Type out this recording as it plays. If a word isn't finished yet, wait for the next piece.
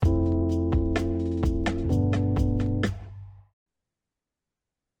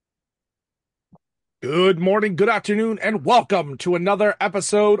Good morning, good afternoon, and welcome to another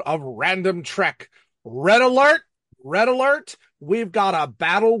episode of Random Trek. Red alert, red alert. We've got a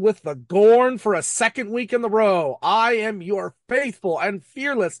battle with the Gorn for a second week in the row. I am your faithful and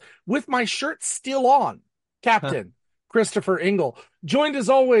fearless, with my shirt still on, Captain Christopher Ingle, joined as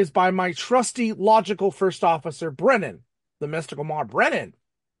always by my trusty logical first officer, Brennan, the mystical Mar. Brennan,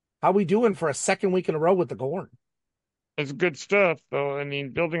 how we doing for a second week in a row with the Gorn? It's good stuff, though. I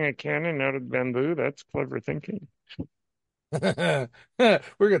mean, building a cannon out of bamboo, that's clever thinking. We're going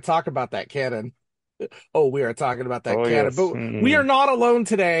to talk about that cannon. Oh, we are talking about that Oh, cannon, yes. but we are not alone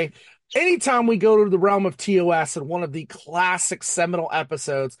today. Anytime we go to the realm of TOS and one of the classic seminal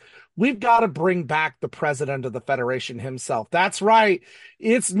episodes, we've got to bring back the president of the Federation himself. That's right.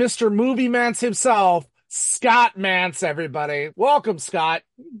 It's Mr. Movie Mantz himself, Scott Mantz, everybody. Welcome, Scott.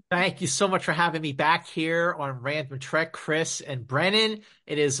 Thank you so much for having me back here on Random Trek, Chris and Brennan.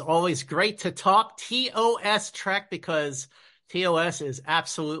 It is always great to talk TOS Trek because TOS is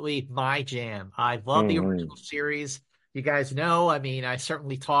absolutely my jam. I love the Mhm. original series. You guys know, I mean, I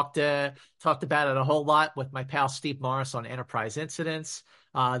certainly talked about it a whole lot with my pal Steve Morris on Enterprise Incidents.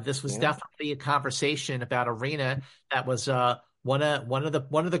 This was Yeah. definitely a conversation about Arena that was one of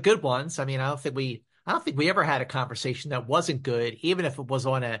the good ones. I mean, I don't think we ever had a conversation that wasn't good, even if it was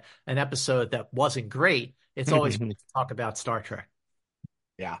on an episode that wasn't great. It's always great to talk about Star Trek.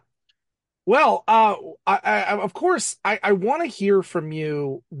 Yeah. Well, of course, I want to hear from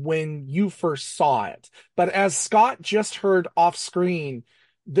you when you first saw it. But as Scott just heard off screen,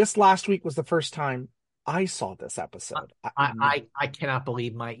 this last week was the first time I saw this episode. I cannot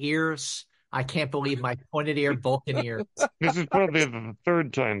believe my ears. I can't believe my pointed ear Vulcan ears. This is probably the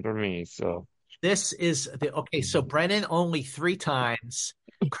third time for me, so. This is the okay. So Brennan only three times.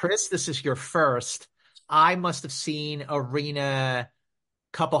 Chris, this is your first. I must have seen Arena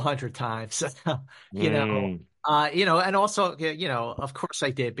couple hundred times. you know, Mm. and also, of course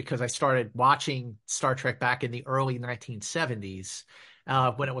I did because I started watching Star Trek back in the early 1970s,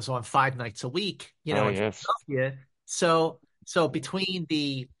 when it was on 5 nights a week, Oh, in yes. Philadelphia. So between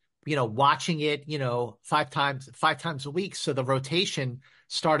watching it, five times a week. So the rotation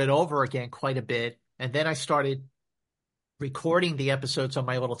started over again quite a bit. And then I started recording the episodes on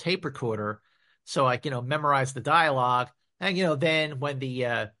my little tape recorder. So I, memorized the dialogue. And then when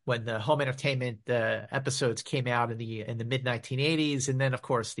the home entertainment episodes came out in the mid 1980s, and then of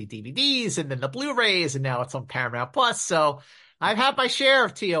course the DVDs, and then the Blu-rays, and now it's on Paramount Plus. So I've had my share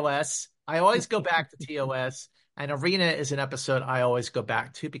of TOS. I always go back to TOS, and Arena is an episode I always go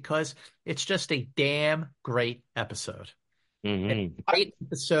back to because it's just a damn great episode. A Hmm. great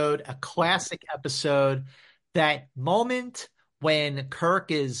episode, a classic episode. That moment when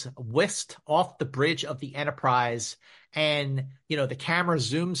Kirk is whisked off the bridge of the Enterprise and, the camera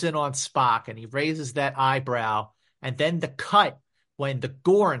zooms in on Spock and he raises that eyebrow, and then the cut when the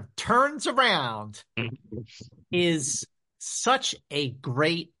Gorn turns around is such a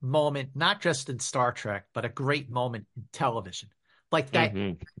great moment, not just in Star Trek, but a great moment in television. Like that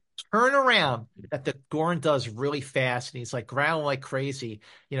Hmm. turnaround that the Gorn does really fast, and he's like growling like crazy,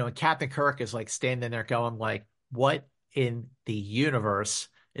 and Captain Kirk is like standing there going like, what in the universe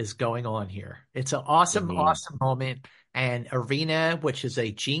is going on here? It's an awesome, Hmm. awesome moment. And Arena, which is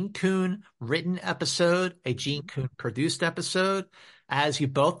a Gene Coon written episode, a Gene Coon produced episode. As you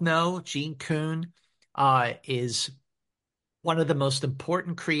both know, Gene Coon is one of the most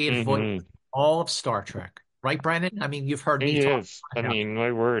important creative voices Hmm. in all of Star Trek. Right, Brandon? I mean, you've heard me He talk is. I about him. mean,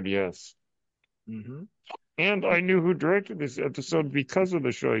 my word, yes. Mhm. And I knew who directed this episode because of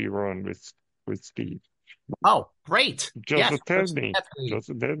the show you were on with Steve. Oh, great. Yes, Joseph Joseph Pevney. Pevney.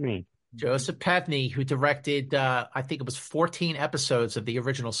 Joseph Pevney. Joseph Pevney, who directed, I think it was 14 episodes of the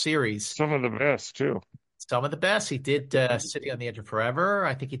original series. Some of the best, too. Some of the best. He did City on the Edge of Forever.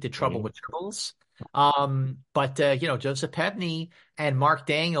 I think he did Trouble Mm. with Tribbles. But Joseph Pevney and Mark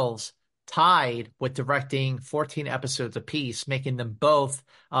Daniels tied with directing 14 episodes apiece, making them both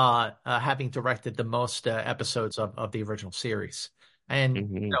having directed the most episodes of the original series. And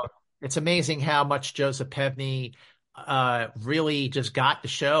Hmm. it's amazing how much Joseph Pevney really just got the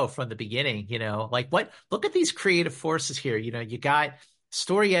show from the beginning. Like what? Look at these creative forces here. You got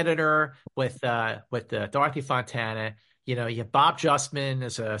story editor with Dorothy Fontana. You have Bob Justman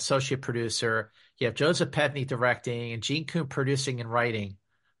as an associate producer. You have Joseph Pevney directing and Gene Coon producing and writing.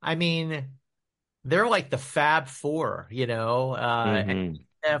 I mean, they're like the Fab Four, and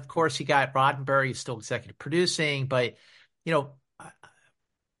Hmm. of course, you got Roddenberry who's still executive producing, but you know,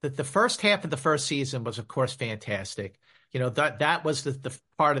 the first half of the first season was, of course, fantastic. That was the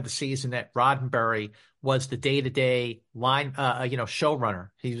part of the season that Roddenberry was the day-to-day line, showrunner.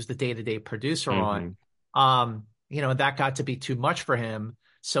 He was the day-to-day producer on. That got to be too much for him.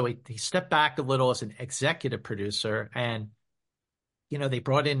 So he stepped back a little as an executive producer, and they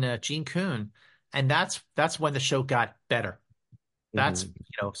brought in Gene Coon, and that's when the show got better. That's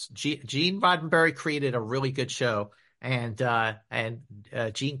Gene Roddenberry created a really good show, and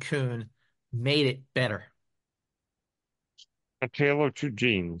Gene Coon made it better. A tale of two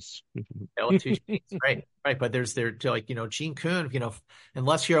genes. Tale of two genes, right? But there's Gene Coon.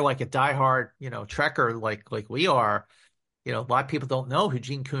 Unless you're like a diehard Trekker like we are, a lot of people don't know who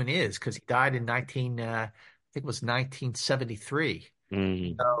Gene Coon is because he died in I think it was 1973.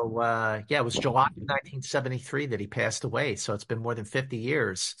 So it was July 1973 that he passed away. So it's been more than 50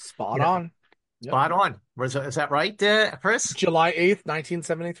 years. Spot on. Spot on. Is that right, Chris? July 8th,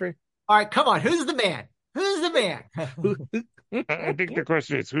 1973. All right, come on. Who's the man? Who's the man? I think the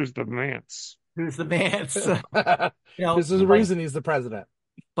question is, who's the Mantz? Who's the Mantz? This is the reason he's the president.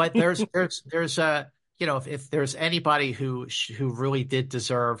 But there's if there's anybody who really did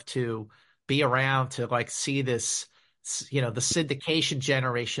deserve to be around to like see this, the syndication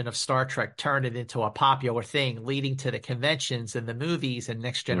generation of Star Trek turn it into a popular thing, leading to the conventions and the movies and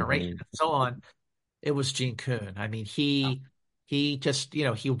Next Generation and so on, it was Gene Coon. I mean, he just,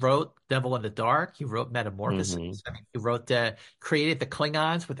 he wrote Devil in the Dark. He wrote Metamorphosis. I mean, he created the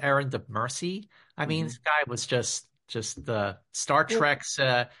Klingons with Errand of Mercy. I mean, this guy was just the Star Trek's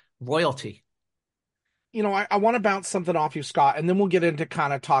royalty. I want to bounce something off you, Scott, and then we'll get into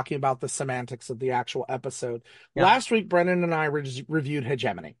kind of talking about the semantics of the actual episode. Yeah. Last week, Brennan and I reviewed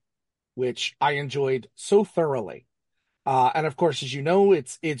Hegemony, which I enjoyed so thoroughly. And of course, as you know,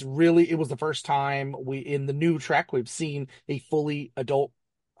 it was the first time in the new Trek, we've seen a fully adult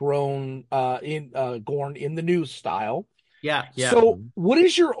grown Gorn in the new style. Yeah. So what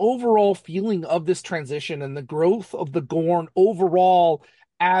is your overall feeling of this transition and the growth of the Gorn overall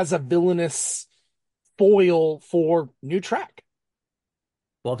as a villainous foil for new Trek?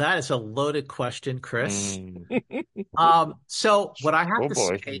 Well, that is a loaded question, Chris. So what I have to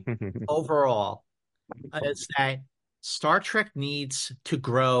say overall is that Star Trek needs to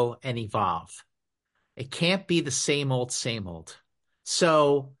grow and evolve. It can't be the same old, same old.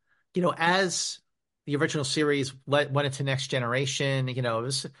 So, as the original series went into Next Generation, it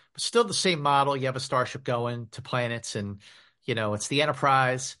was still the same model. You have a starship going to planets and, it's the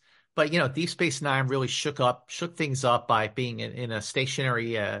Enterprise. But, Deep Space Nine really shook things up by being in a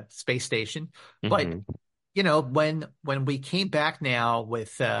stationary space station. But, when we came back now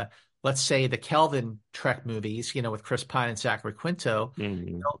with let's say the Kelvin Trek movies, with Chris Pine and Zachary Quinto,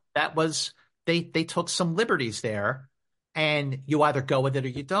 that was, they took some liberties there, and you either go with it or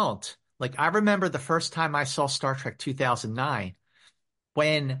you don't. Like, I remember the first time I saw Star Trek 2009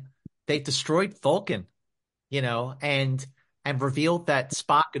 when they destroyed Vulcan, and revealed that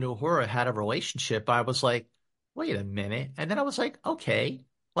Spock and Uhura had a relationship. I was like, wait a minute. And then I was like, okay.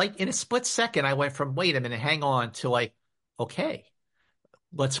 Like, in a split second, I went from, wait a minute, hang on, to like, okay.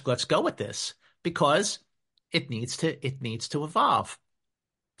 Let's go with this because it needs to evolve.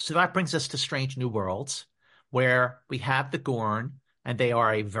 So that brings us to Strange New Worlds, where we have the Gorn, and they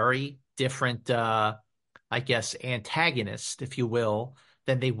are a very different, antagonist, if you will,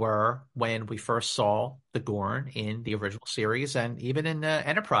 than they were when we first saw the Gorn in the original series and even in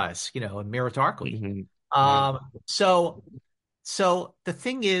Enterprise, in Mirror Darkly. So the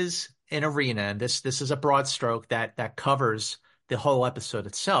thing is, in Arena, and this is a broad stroke that covers the whole episode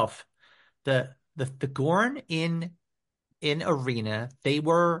itself, the Gorn in Arena, they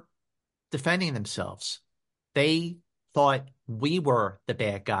were defending themselves. They thought we were the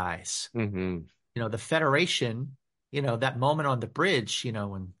bad guys. The Federation, that moment on the bridge,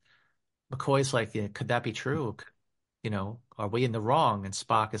 when McCoy's like, could that be true? Are we in the wrong? And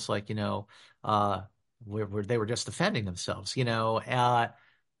Spock is like, they were just defending themselves,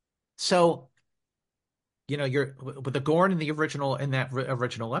 so you're with the Gorn in that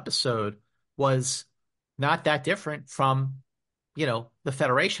original episode was not that different from, the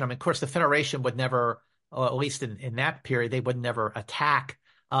Federation. I mean, of course, the Federation would never, or at least in that period, they would never attack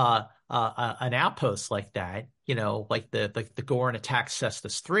an outpost like that, like the Gorn attacked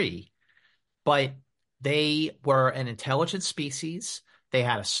Cestus 3. But they were an intelligent species. They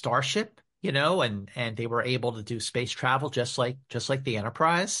had a starship, and they were able to do space travel just like the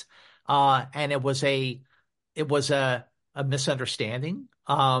Enterprise. And it was a misunderstanding.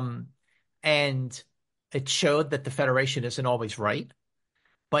 And it showed that the Federation isn't always right.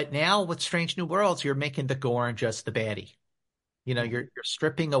 But now with Strange New Worlds, you're making the Gorn just the baddie. You're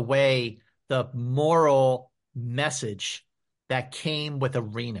stripping away the moral message that came with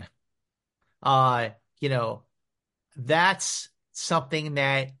Arena. Uh, you know, that's something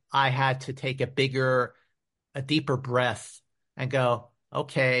that I had to take a deeper breath and go,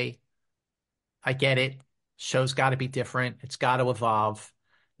 okay, I get it. Show's got to be different. It's got to evolve.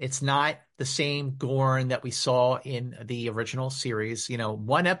 It's not the same Gorn that we saw in the original series.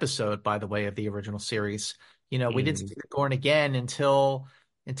 One episode, by the way, of the original series. We didn't see the Gorn again until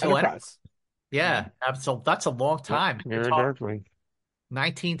Enterprise. Yeah, that's a long Yep. time. We're Mirror talking Darkly.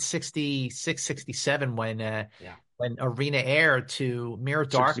 1966, 67 Yeah. when Arena aired to Mirror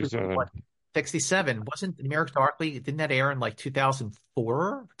Darkly. 67. What, 67? Wasn't Mirror Darkly, didn't that air in like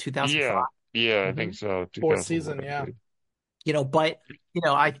 2004, 2005? Yeah. Yeah, I Mhm. think so. Fourth 2001, season, I yeah. believe. But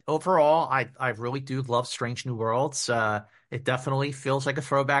I really do love Strange New Worlds. It definitely feels like a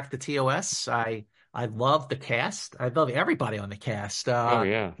throwback to TOS. I love the cast. I love everybody on the cast. Oh,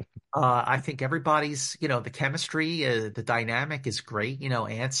 yeah. I think everybody's, the chemistry, the dynamic is great.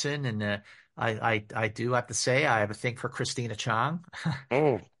 Anson and I do have to say I have a thing for Christina Chong.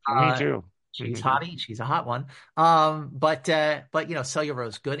 Oh, me Uh, too. she's hottie. She's a hot one. But Celia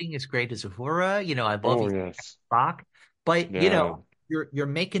Rose Gooding is great as Uhura. I love Oh, you, yes. Spock. But Yeah. you're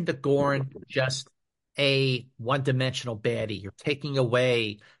making the Gorn just a one-dimensional baddie. You're taking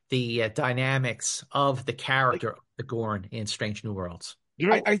away the dynamics of the Like, character of the Gorn in Strange New Worlds.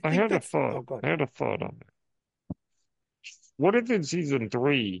 I I think had a that's thought. oh good. I had a thought on it. What if in season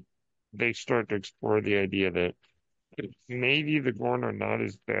 3 they start to explore the idea that maybe the Gorn are not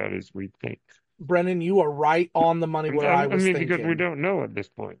as bad as we think? Brennan, you are right on the money where I I was mean, because we thinking. don't know at this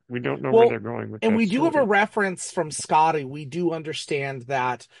point. We don't know where Well, they're going with and that we do have a story. reference from Scotty. We do understand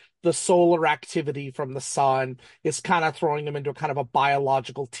that the solar activity from the sun is kind of throwing them into kind of a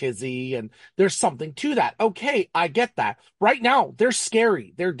biological tizzy, and there's something to that. Okay, I get that. Right now, they're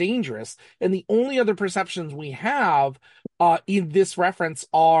scary, they're dangerous, and the only other perceptions we have in this reference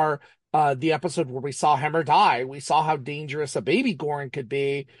are the episode where we saw Hemmer die. We saw how dangerous a baby Gorin could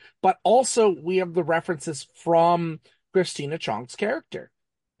be, but also we have the references from Christina Chong's character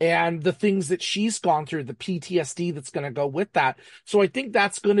and the things that she's gone through, the PTSD that's going to go with that. So I think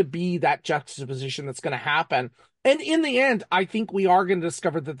that's going to be that juxtaposition that's going to happen. And in the end, I think we are going to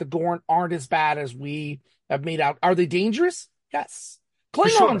discover that the Gorn aren't as bad as we have made out. Are they dangerous? Yes. For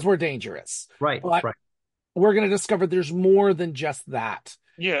sure. Klingons were dangerous. Right, But right. we're going to discover there's more than just that.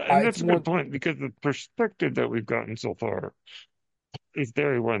 Yeah, and It's that's a more. good point because the perspective that we've gotten so far is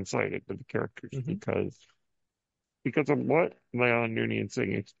very one-sided with the characters Mhm. because of what Leon, Nooney, and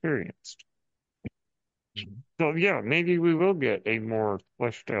Singh experienced. So yeah, maybe we will get a more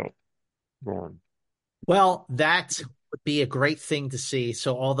fleshed out Gorn. Well, that would be a great thing to see.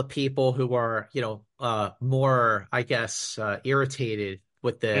 So all the people who are, more, I guess, irritated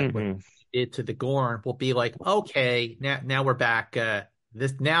with what Hmm. they did to the Gorn will be like, okay, now we're back.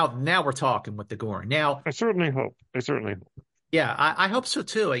 Now we're talking with the Gorn. Now, I certainly hope. I certainly hope. yeah, I hope so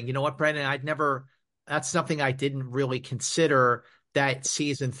too. And you know what, Brendan? That's something I didn't really consider that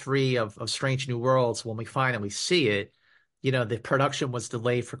season 3 of Strange New Worlds, when we finally see it, the production was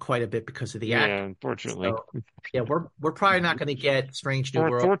delayed for quite a bit because of the Yeah, act. unfortunately. So yeah, we're probably not going to get Strange New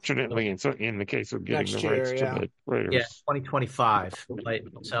Or Worlds fortunately, in the case of getting the Next year, rights to yeah. the yeah, writers. 2025.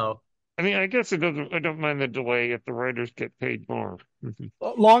 So I mean, I guess it doesn't. I don't mind the delay if the writers get paid more.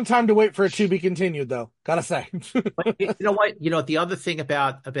 A long time to wait for it to be continued, though. Gotta say. but you know what? The other thing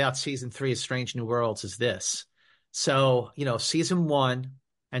about season 3 of Strange New Worlds is this. So, season 1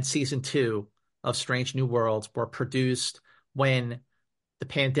 and season 2 of Strange New Worlds were produced when the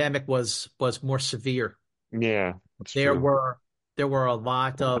pandemic was more severe. Yeah, that's There true. were a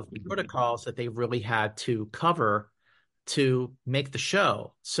lot of protocols that they really had to cover to make the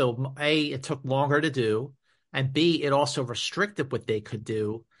show. So A, it took longer to do, and B, it also restricted what they could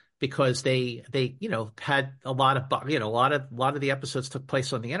do because they had a lot of a lot of the episodes took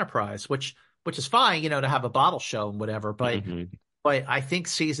place on the Enterprise, which is fine, to have a bottle show and whatever, but Hmm. I think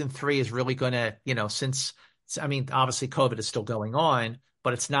season 3 is really going to, since I mean, obviously COVID is still going on,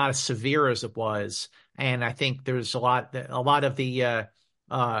 but it's not as severe as it was. And I think there's a lot of the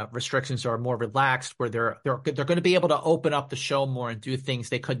restrictions are more relaxed, where they're going to be able to open up the show more and do things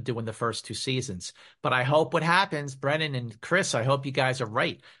they couldn't do in the first 2 seasons. But I hope what happens, Brennan and Chris, I hope you guys are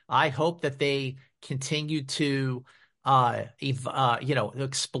right. I hope that they continue to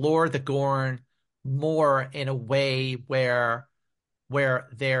explore the Gorn more in a way where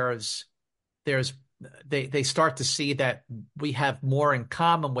there's they start to see that we have more in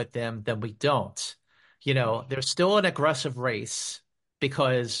common with them than we don't. There's still an aggressive race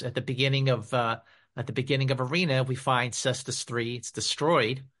because at the beginning of Arena we find Cestus 3, it's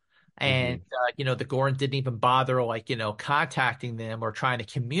destroyed, And the Gorn didn't even bother contacting them or trying to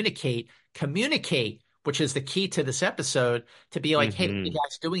communicate, which is the key to this episode, to be like, hey, what are you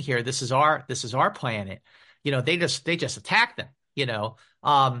guys doing here? This is our planet. They just attacked them,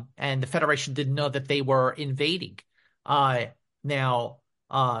 and the Federation didn't know that they were invading. Now,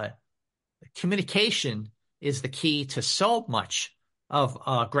 communication is the key to so much of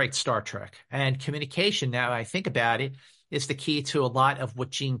great Star Trek. And communication, now I think about it, is the key to a lot of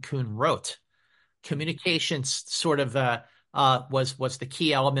what Gene Kuhn wrote. Communication sort of was the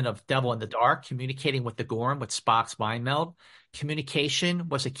key element of Devil in the Dark, communicating with the Gorn with Spock's mind meld. Communication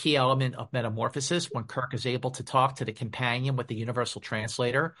was a key element of Metamorphosis when Kirk is able to talk to the companion with the universal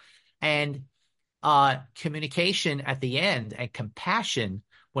translator. And communication at the end and compassion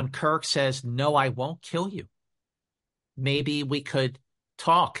when Kirk says, no, I won't kill you. Maybe we could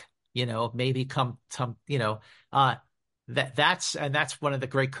talk, maybe come, that's one of the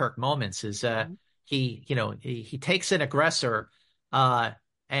great Kirk moments is he takes an aggressor and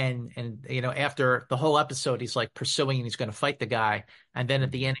after the whole episode he's like pursuing and he's going to fight the guy, and then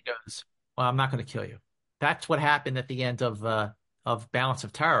at the end he goes, well, I'm not going to kill you. That's what happened at the end of Balance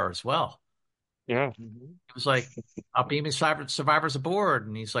of Terror as well. Yeah. It was like, I'll beam survivors aboard,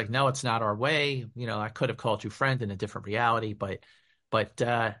 and he's like, no, it's not our way. I could have called you friend in a different reality, but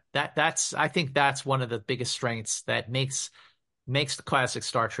I think that's one of the biggest strengths that makes the classic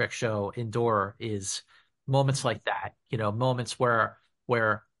Star Trek show endure, is moments like that. Moments where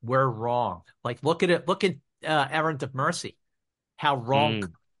we're wrong. Like look at Errand of Mercy, how wrong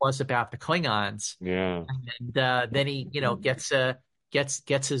Kirk was about the Klingons. Yeah. And then he gets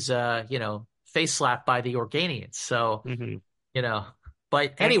his face slapped by the Organians. So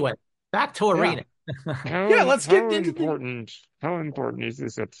but anyway, back to Arena. Let's get into how important is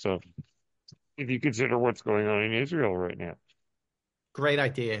this episode if you consider what's going on in Israel right now? Great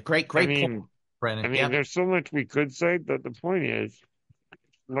idea. Great point, Brennan. There's so much we could say, but the point is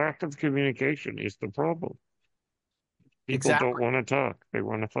lack of communication is the problem. People don't want to talk. They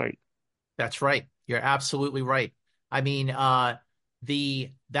want to fight. That's right. You're absolutely right. That's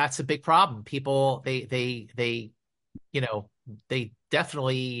a big problem. People, they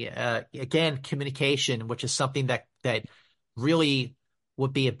definitely, again, communication, which is something that really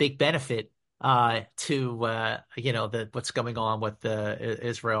would be a big benefit to what's going on with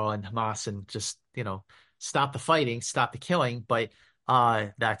Israel and Hamas, and just stop the fighting, stop the killing. But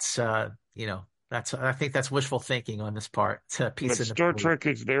I think that's wishful thinking on this part. But Star Trek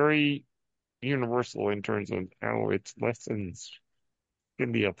is very universal in terms of how its lessons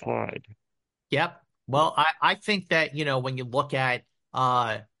can be applied. Yep. Well, I think that when you look at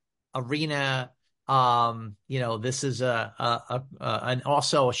Arena, this is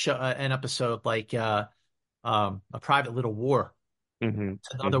also a show, an episode like A Private Little War.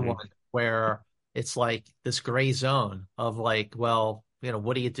 It's another one where it's like this gray zone of like, well,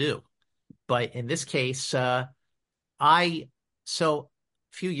 what do you do? But in this case, so a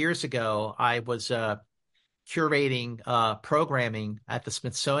few years ago, I was curating programming at the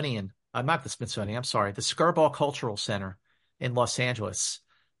Smithsonian. Not the Smithsonian, I'm sorry, the Skirball Cultural Center in Los Angeles.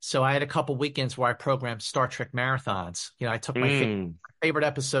 So I had a couple weekends where I programmed Star Trek marathons. I took my favorite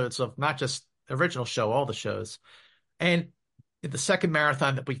episodes of not just the original show, all the shows. And the second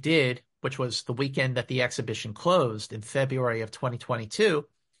marathon that we did, which was the weekend that the exhibition closed in February of 2022,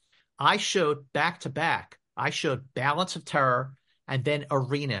 I showed back to back. I showed Balance of Terror and then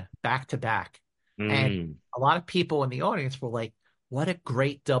Arena back to back. And a lot of people in the audience were like, what a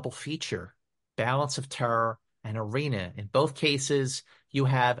great double feature, Balance of Terror and Arena. In both cases, you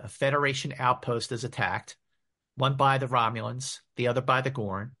have a Federation outpost is attacked, one by the Romulans, the other by the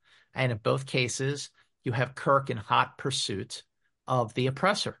Gorn. And in both cases, you have Kirk in hot pursuit of the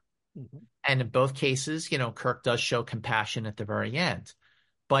oppressor. And in both cases, Kirk does show compassion at the very end.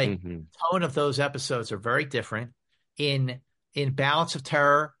 But the tone of those episodes are very different. In Balance of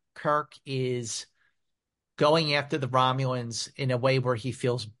Terror, Kirk is going after the Romulans in a way where he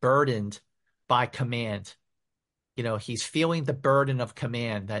feels burdened by command. He's feeling the burden of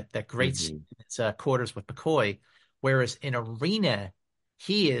command, that great scene in his quarters with McCoy. Whereas in Arena,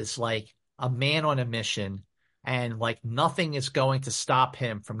 he is like a man on a mission, and like nothing is going to stop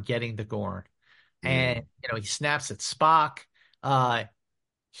him from getting the Gorn. And, he snaps at Spock.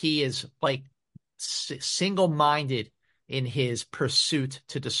 He is like single-minded in his pursuit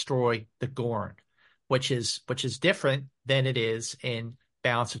to destroy the Gorn, which is different than it is in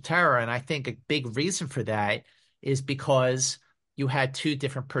Balance of Terror. And I think a big reason for that is because you had two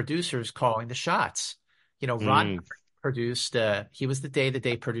different producers calling the shots. Ron produced, he was the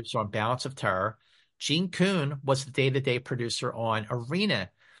day-to-day producer on Balance of Terror. Gene Kuhn was the day-to-day producer on Arena.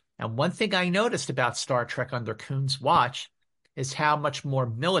 And one thing I noticed about Star Trek under Kuhn's watch is how much more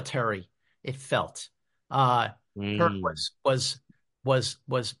military it felt. Kirk Mm. was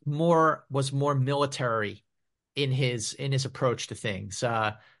more military in his approach to things.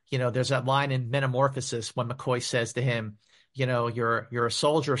 There's that line in Metamorphosis when McCoy says to him, you're a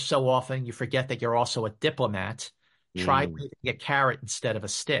soldier so often you forget that you're also a diplomat. Try Mm. waving a carrot instead of a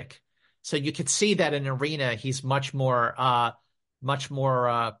stick. So you could see that in Arena, he's much more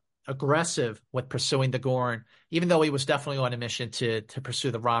aggressive with pursuing the Gorn, even though he was definitely on a mission to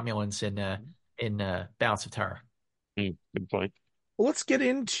pursue the Romulans in Balance of Terror. Good point. Well, let's get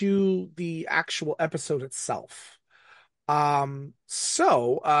into the actual episode itself.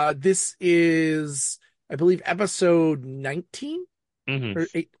 This is, I believe, episode 19 Hmm. or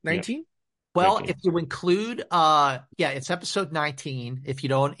Yeah, 19. Well, 19. if you include, it's episode 19. If you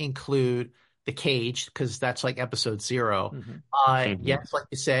don't include the cage, because that's like episode 0. Mhm. Yes, like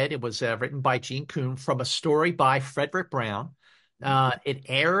you said, it was written by Gene Kuhn from a story by Frederick Brown. It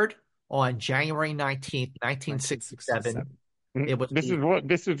aired on January 19th, 1967. 1967. It was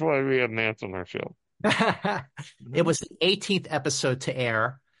This is why we have Mantz on our show. it was the 18th episode to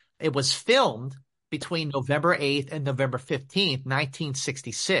air. It was filmed between November 8th and November 15th,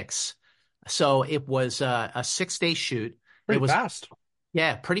 1966. So it was a 6-day shoot. Pretty It was, fast.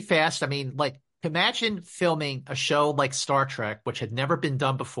 yeah, pretty fast. I mean, like, imagine filming a show like Star Trek, which had never been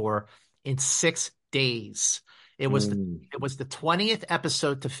done before, in 6 days. It was Mm. it was the 20th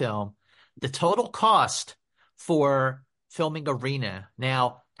episode to film. The total cost for filming Arena.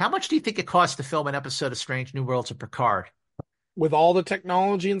 Now, how much do you think it cost to film an episode of Strange New Worlds of Picard? With all the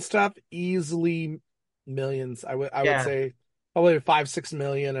technology and stuff, easily millions. I would Yeah. say probably 5-6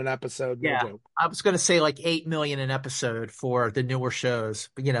 million an episode. No Yeah, joke. I was going to say like 8 million an episode for the newer shows,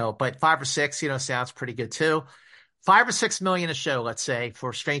 but 5 or 6, sounds pretty good too. 5 or 6 million a show, let's say,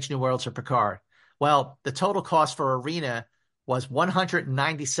 for Strange New Worlds or Picard. Well, the total cost for Arena was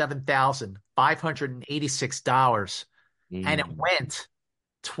 $197,586, and it Mm. went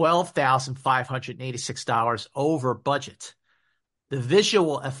 $12,586 over budget. The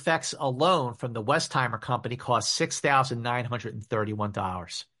visual effects alone from the Westheimer Company cost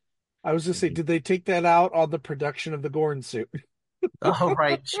 $6,931. I was just saying, did they take that out on the production of the Gorn suit? Oh,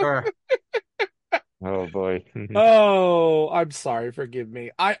 right, sure. Oh boy. Oh, I'm sorry. Forgive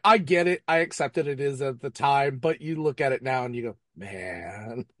me. I get it. I accepted it is at the time, but you look at it now and you go,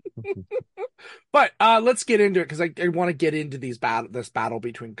 man. But let's get into it because I want to get into this battle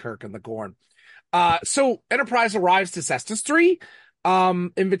between Kirk and the Gorn. So Enterprise arrives to Cestus 3,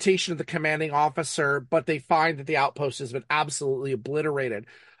 invitation of the commanding officer, but they find that the outpost has been absolutely obliterated.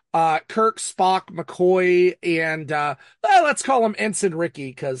 Kirk, Spock, McCoy, and let's call him Ensign Ricky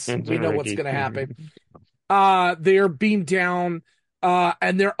because we know what's going to happen. They're beamed down,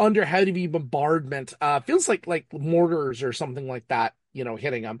 and they're under heavy bombardment. Feels like mortars or something like that,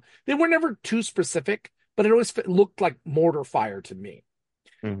 hitting them. They were never too specific, but it always looked like mortar fire to me.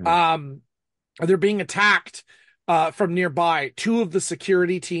 Mhm. They're being attacked from nearby. 2 of the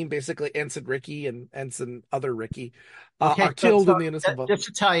security team, basically Ensign Ricky and Ensign other Ricky, Okay, are killed in the innocent. just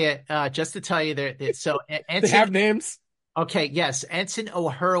to tell you that so They Ensign. have names. Okay, yes, Ensign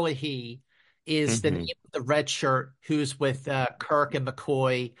O'Hurley is the Mhm. name of the red shirt who's with Kirk and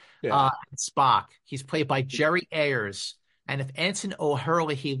McCoy Yeah. and Spock. He's played by Jerry Ayers, and if Ensign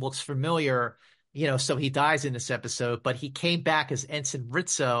O'Hurley looks familiar, so he dies in this episode, but he came back as Ensign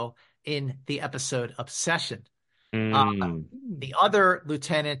Rizzo in the episode Obsession. Mm. The other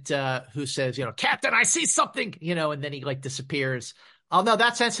lieutenant who says, Captain, I see something, and then he like disappears. Oh no,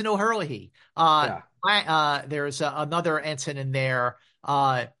 that's Ensign O'Hurley. Yeah. There's another ensign in there.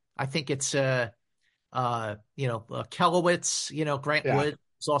 I think it's Kelowitz. Grant Yeah. Wood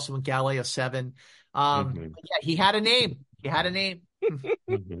is also in Galileo 7. Mhm. Yeah, he had a name. Mhm.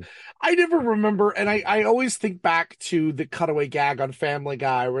 I never remember, and I always think back to the cutaway gag on Family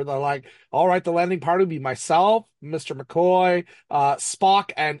Guy where they're like, all right, the landing party will be myself, Mr. McCoy,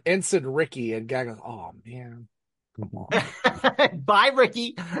 Spock, and Ensign Ricky. And Gag goes, oh, man. Come on. Bye,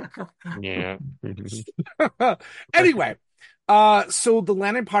 Ricky. Yeah. Anyway, so the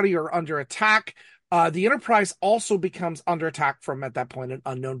landing party are under attack. The Enterprise also becomes under attack from, at that point, an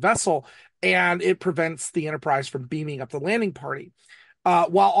unknown vessel, and it prevents the Enterprise from beaming up the landing party.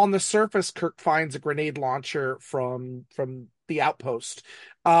 While on the surface, Kirk finds a grenade launcher from the outpost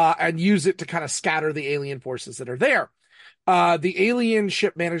and use it to kind of scatter the alien forces that are there. The alien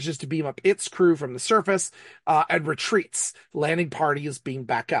ship manages to beam up its crew from the surface and retreats. Landing party is beamed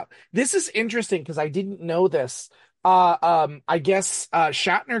back up. This is interesting because I didn't know this. I guess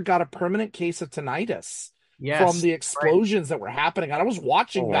Shatner got a permanent case of tinnitus from Yes, the right. explosions that were happening. And I was Oh,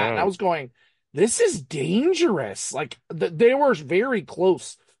 watching that and I wow. was going, this is dangerous. Like they were very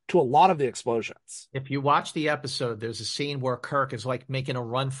close to a lot of the explosions. If you watch the episode, there's a scene where Kirk is like making a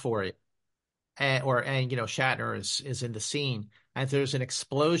run for it, and Shatner is in the scene, and there's an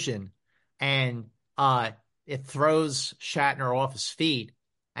explosion, and it throws Shatner off his feet,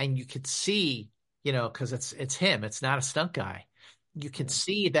 and you could see, because it's him, it's not a stunt guy. You can Yeah.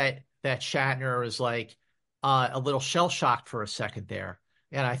 see that Shatner is like a little shell shocked for a second there,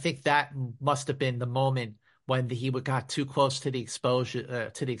 and I think that must have been the moment when he got too close to the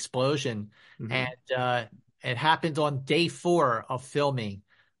explosion, Mhm. and it happened on day 4 of filming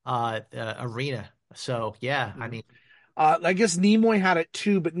Arena. So yeah, I Mhm. mean, I guess Nimoy had it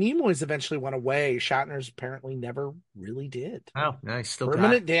too, but Nimoy's eventually went away. Shatner's apparently never really did. oh no, he's still got it.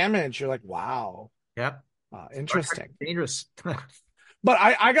 Permanent damage. You're like, wow, Yep. Star Trek interesting. is dangerous. But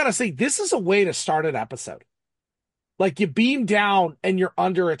I gotta say, this is a way to start an episode. Like you beam down and you're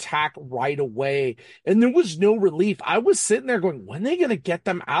under attack right away. And there was no relief. I was sitting there going, when are they going to get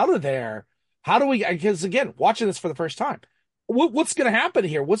them out of there? How do we, because again, watching this for the first time, what's going to happen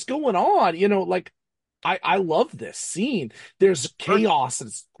here? What's going on? Like I love this scene. The There's first, chaos and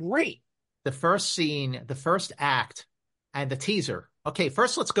it's great. the first scene, the first act, and the teaser. Okay,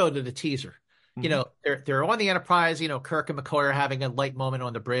 first let's go to the teaser. Mhm. They're on the Enterprise. Kirk and McCoy are having a light moment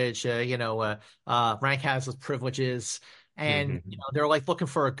on the bridge. Rank has his privileges, and they're like looking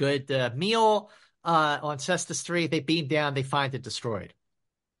for a good meal on Cestus 3. They beam down, they find it destroyed.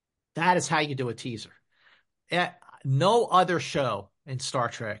 That is how you do a teaser. Eh, no other show in Star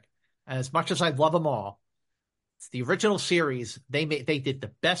Trek, as much as I love them all, it's the original series. They did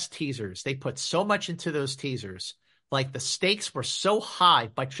the best teasers. They put so much into those teasers. Like the stakes were so high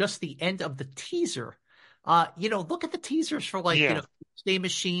by just the end of the teaser. Look at the teasers for like Yeah. Stay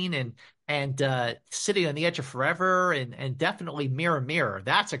Machine and City on the Edge of Forever and definitely Mirror Mirror.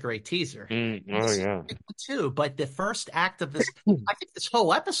 That's a great teaser. And Oh, this is yeah. too, but the first act of this, I think this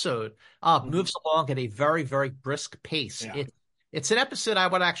whole episode Mhm. moves along at a very, very brisk pace. Yeah. It's an episode I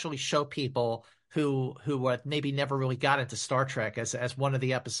would actually show people who maybe never really got into Star Trek as one of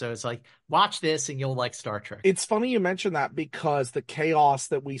the episodes. Like, watch this and you'll like Star Trek. It's funny you mention that because the chaos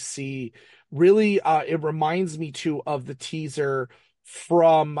that we see really it reminds me too of the teaser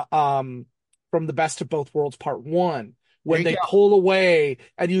from the Best of Both Worlds Part 1 There when you they go. pull away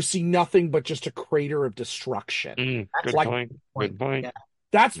and you see nothing but just a crater of destruction. That's a Good Like point. point. Good point. Yeah.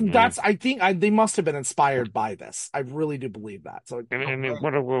 Mm. that's I think they must have been inspired by this. I really do believe that. So And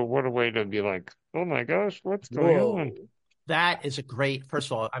what a way to be like, oh my gosh, what's going on? whoa. That is a great, first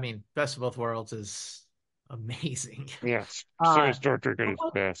of all, I mean, Best of Both Worlds is amazing. Yes. So Uh, is Star Trek at its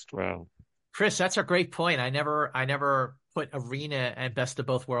best. Wow. Chris, that's a great point. I never put Arena and Best of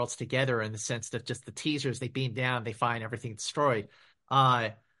Both Worlds together in the sense that just the teasers, they beam down, they find everything destroyed. Uh,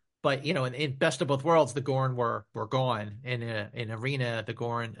 but in Best of Both Worlds, the Gorn were gone. In Arena, the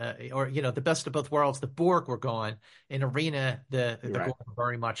Gorn, the Best of Both Worlds, the Borg were gone. In Arena, You're the right. Gorn were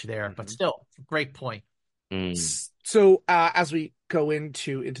very much there. But Mhm. still, great point. Mm. So as we go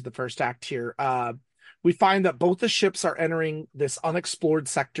into the first act here, we find that both the ships are entering this unexplored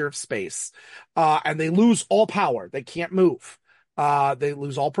sector of space, and they lose all power. They can't move. They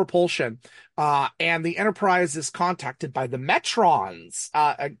lose all propulsion, and the Enterprise is contacted by the Metrons.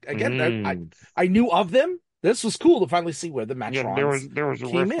 Again, Mm. I knew of them. This was cool to finally see where the Yeah, Metrons there was a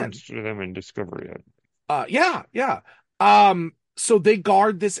came in. reference to them in Discovery. Yeah, yeah. So they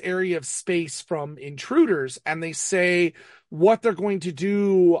guard this area of space from intruders, and they say what they're going to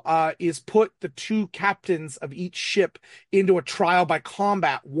do is put the two captains of each ship into a trial by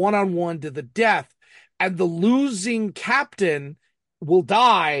combat, one-on-one to the death, and the losing captain will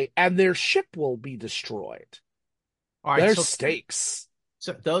die, and their ship will be destroyed. All right, There's stakes.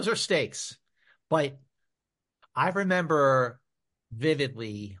 so those are stakes. But I remember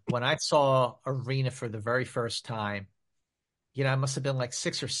vividly when I saw Arena for the very first time. I must have been like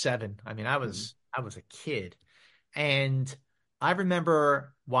 6 or 7. I mean, I was a kid, and I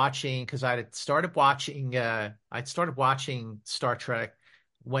remember watching because I'd started watching Star Trek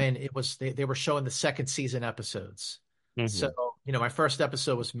when it was they were showing the second season episodes. Hmm. So, my first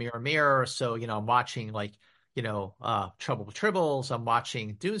episode was Mirror Mirror. So, I'm watching like, Trouble with Tribbles. I'm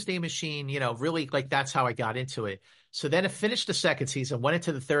watching Doomsday Machine, really like that's how I got into it. So then it finished the second season, went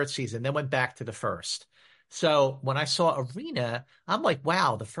into the third season, then went back to the first. So when I saw Arena, I'm like,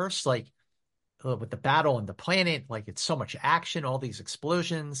 wow, the first like with the battle on the planet, like it's so much action, all these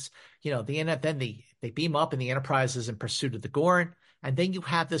explosions, then they beam up and the Enterprise is in pursuit of the Gorn. And then you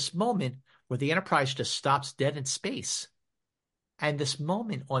have this moment where the Enterprise just stops dead in space. And this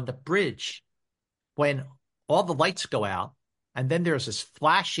moment on the bridge when all the lights go out, and then there's this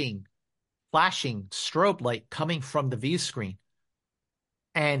flashing strobe light coming from the view screen.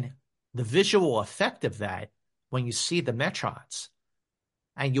 And the visual effect of that, when you see the Metrons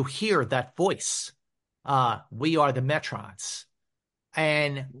and you hear that voice, we are the Metrons.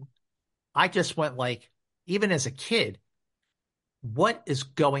 And I just went like, even as a kid, what is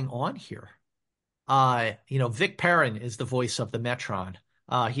going on here? Vic Perrin is the voice of the Metron.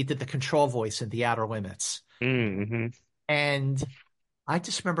 He did the control voice in The Outer Limits. Mm-hmm. And I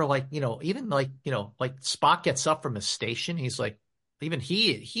just remember even like Spock gets up from his station. He's like, even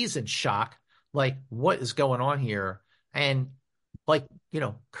he's in shock. Like, what is going on here? And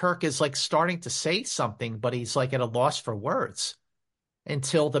Kirk is like starting to say something, but he's like at a loss for words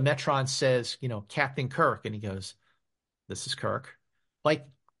until the Metron says, Captain Kirk. And he goes, this is Kirk. Like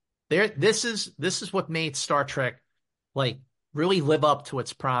this is what made Star Trek like really live up to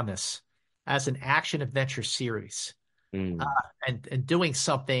its promise as an action adventure series. Mm. And doing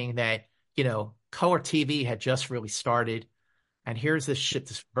something that, color TV had just really started. And here's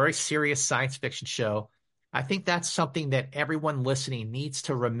this very serious science fiction show. I think that's something that everyone listening needs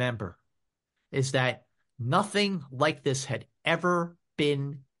to remember, is that nothing like this had ever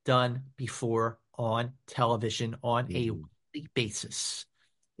been done before on television on a weekly basis.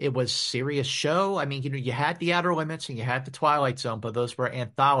 It was a serious show. I mean, you had The Outer Limits and you had The Twilight Zone, but those were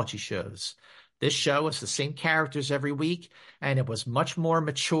anthology shows. This show was the same characters every week, and it was much more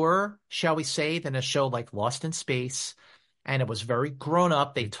mature, shall we say, than a show like Lost in Space. And it was very grown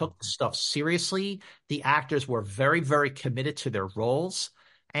up. They took the stuff seriously. The actors were very, very committed to their roles.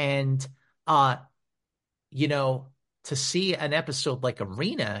 And, to see an episode like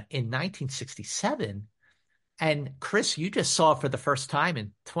Arena in 1967, and Chris, you just saw it for the first time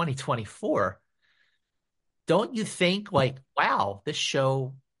in 2024. Don't you think like, wow, this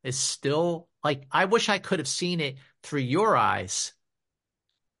show is still like, I wish I could have seen it through your eyes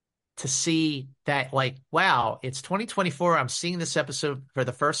to see that like, wow, it's 2024. I'm seeing this episode for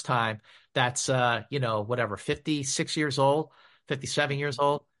the first time. That's, 56 years old, 57 years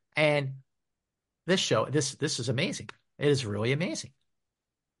old. And this show, this is amazing. It is really amazing.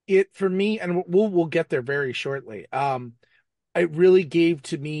 It for me, and we'll get there very shortly. It really gave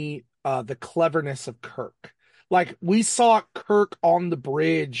to me the cleverness of Kirk. Like we saw Kirk on the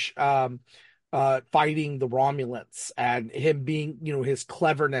bridge fighting the Romulans and him being, his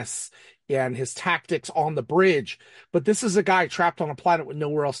cleverness and his tactics on the bridge. But this is a guy trapped on a planet with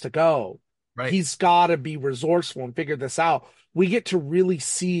nowhere else to go. Right. He's got to be resourceful and figure this out. We get to really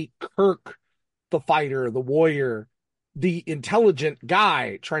see Kirk, the fighter, the warrior, the intelligent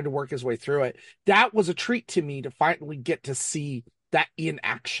guy trying to work his way through it. That was a treat to me to finally get to see that in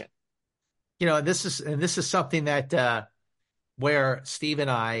action. This is something that where Steve and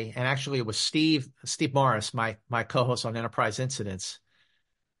I, and actually it was Steve Morris, my co-host on Enterprise Incidents,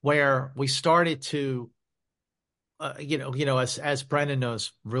 where we started to, as Brendan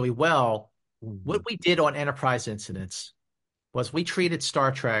knows really well, what we did on Enterprise Incidents was we treated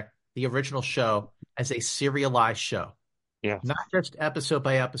Star Trek, the original show, as a serialized show. Yeah. Not just episode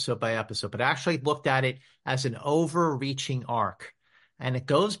by episode by episode, but actually looked at it as an overreaching arc. And it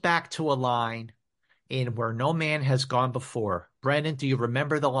goes back to a line in Where No Man Has Gone Before. Brendan, do you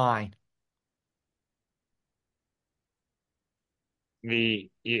remember the line?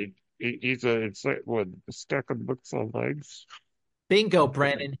 It's like what, a stack of books on legs. Bingo,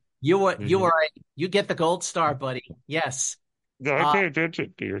 Brendan. You get the gold star, buddy. Yes. No, I pay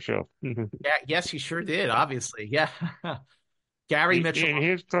attention to your show. Yeah, yes, you sure did, obviously. Yeah. Gary Mitchell. In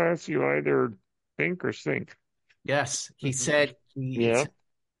his class, you either think or sink. Yes, he said. Yeah.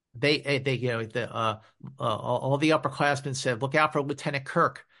 All the upperclassmen said, "Look out for Lieutenant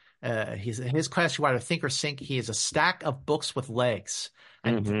Kirk. He's in his class. You either think or sink. He is a stack of books with legs."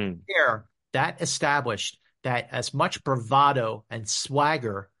 And there, that established that as much bravado and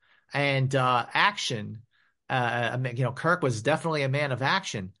swagger and action, Kirk was definitely a man of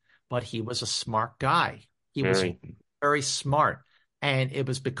action, but he was a smart guy. He was very smart. And it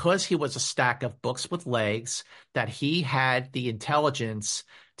was because he was a stack of books with legs that he had the intelligence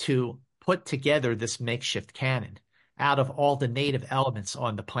to put together this makeshift cannon out of all the native elements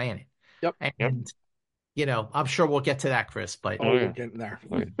on the planet. Yep. And, I'm sure we'll get to that, Chris, but we're getting there.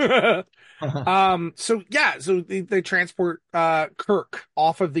 So they transport Kirk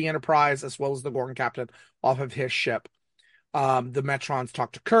off of the Enterprise as well as the Gorgon captain off of his ship. The Metrons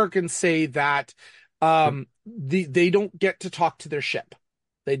talk to Kirk and say that they don't get to talk to their ship.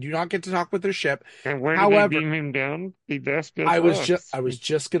 They do not get to talk with their ship. And where do they beam him down? The Vasquez rocks. I was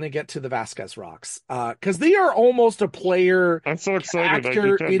just going to get to the Vasquez rocks because they are almost a player. I'm so excited.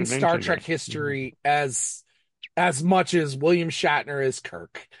 Actor in Star Trek history as as much as William Shatner is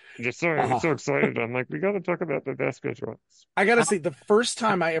Kirk. Just sorry, I'm so excited. I'm like, we got to talk about the Vasquez rocks. I gotta say, the first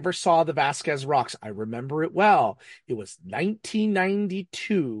time I ever saw the Vasquez Rocks, I remember it well. It was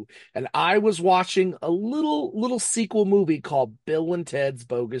 1992, and I was watching a little sequel movie called Bill and Ted's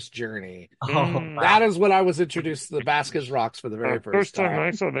Bogus Journey. Oh, That wow. is when I was introduced to the Vasquez Rocks for the very first First time time.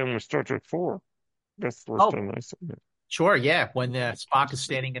 I saw them was Star Trek 4. That's the first Oh, time I saw them. sure, yeah. When Spock is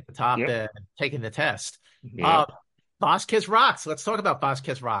standing at the top Yep. taking the test. Yeah. Vasquez Rocks. Let's talk about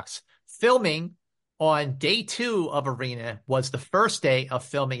Vasquez Rocks. Filming on day 2 of Arena was the first day of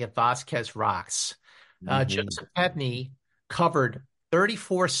filming at Vasquez Rocks. Joseph Pepney covered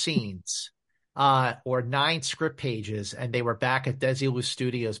 34 scenes or 9 script pages, and they were back at Desilu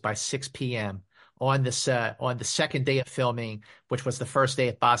Studios by 6 p.m. on the second day of filming, which was the first day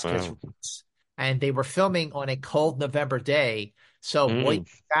at Vasquez Wow. Rocks. And they were filming on a cold November day. So William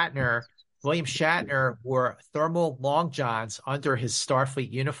Shatner wore thermal long johns under his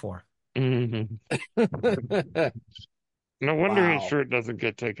Starfleet uniform. Mhm. No wonder his Wow. shirt doesn't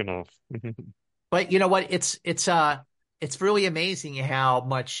get taken off. But you know what? It's really amazing how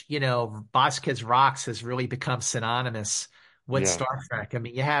much, Vasquez Rocks has really become synonymous with Yeah. Star Trek. I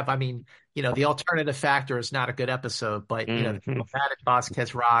mean, the Alternative Factor is not a good episode, but they Mhm. filmed that at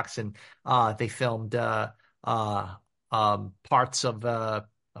Vasquez Rocks, and they filmed parts of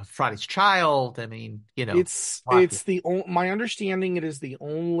Friday's Child. I mean, It's my understanding it is the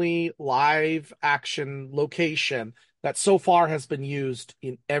only live action location that so far has been used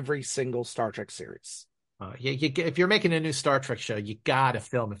in every single Star Trek series. if you're making a new Star Trek show, you got to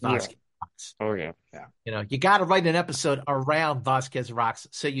film at Yeah. Vasquez Rocks. Oh, yeah. You got to write an episode around Vasquez Rocks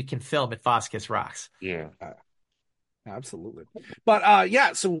so you can film at Vasquez Rocks. Yeah. Absolutely. But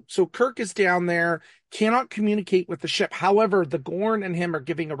yeah, so Kirk is down there, cannot communicate with the ship. However, the Gorn and him are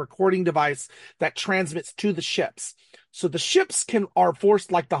giving a recording device that transmits to the ships. So the ships are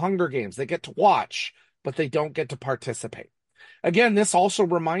forced like the Hunger Games. They get to watch, but they don't get to participate. Again, this also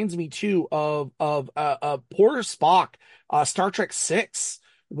reminds me too of poor Spock, Star Trek 6,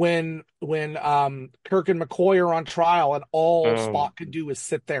 when Kirk and McCoy are on trial and all Spock can do is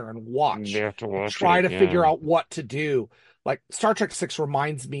sit there and watch. They have to watch Try to it, figure yeah. out what to do. Like Star Trek 6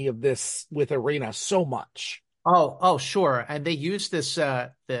 reminds me of this with Arena so much. Oh, sure. And they used this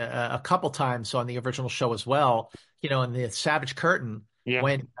a couple times on the original show as well. In the Savage Curtain, Yeah.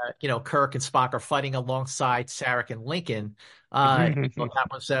 when Kirk and Spock are fighting alongside Sarek and Lincoln. That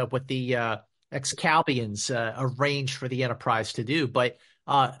was what the Excalbians arranged for the Enterprise to do. But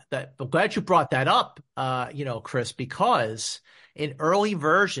I'm glad you brought that up, Chris, because in early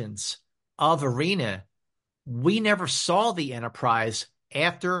versions of Arena, we never saw the Enterprise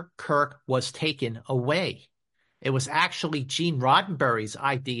after Kirk was taken away. It was actually Gene Roddenberry's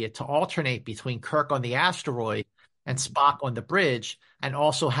idea to alternate between Kirk on the asteroid and Spock on the bridge, and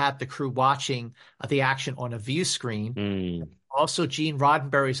also have the crew watching the action on a view screen. Also, Gene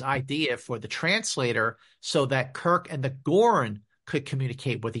Roddenberry's idea for the translator so that Kirk and the Gorn could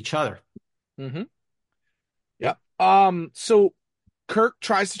communicate with each other. Mm-hmm. Yep. So Kirk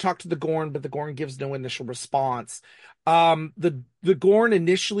tries to talk to the Gorn, but the Gorn gives no initial response. The Gorn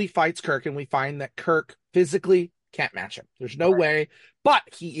initially fights Kirk, and we find that Kirk physically can't match him. There's no way, but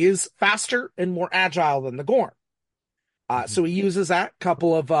he is faster and more agile than the Gorn. So he uses that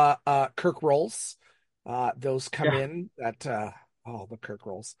couple of Kirk rolls. Those come in that the Kirk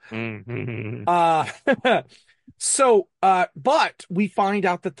rolls. But we find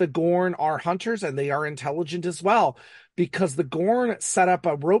out that the Gorn are hunters and they are intelligent as well, because the Gorn set up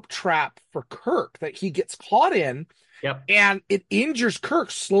a rope trap for Kirk that he gets caught in. Yep. And it injures Kirk,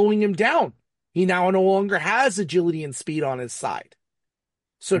 slowing him down. He now no longer has agility and speed on his side.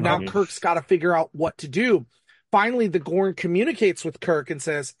 So now Kirk's got to figure out what to do. Finally, the Gorn communicates with Kirk and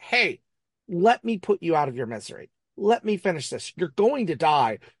says, hey, let me put you out of your misery. Let me finish this. You're going to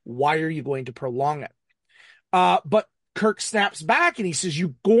die. Why are you going to prolong it? But Kirk snaps back and he says,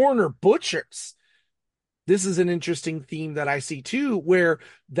 you Gorn are butchers. This is an interesting theme that I see too, where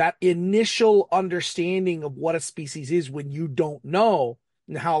that initial understanding of what a species is when you don't know,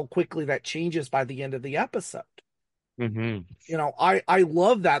 and how quickly that changes by the end of the episode. I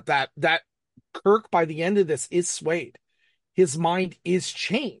love that Kirk by the end of this is swayed. His mind is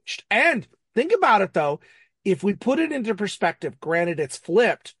changed. And think about it though, if we put it into perspective, granted it's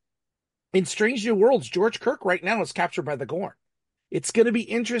flipped, in Strange New Worlds, George Kirk right now is captured by the Gorn. It's going to be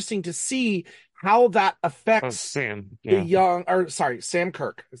interesting to see how that affects Sam. Sam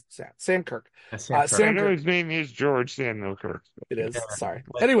Kirk. Sam Kirk. I know his name is George Samuel Kirk. It is. Sorry.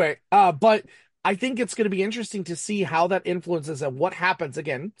 Anyway, but I think it's going to be interesting to see how that influences and what happens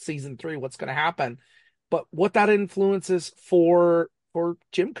again, season 3, what's going to happen but what that influences for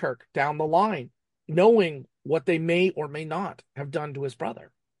Jim Kirk down the line, knowing what they may or may not have done to his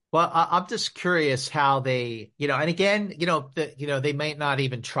brother. Well, I'm just curious how they, and again, they might not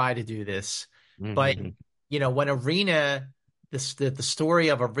even try to do this, but Mm-hmm. when Arena, the story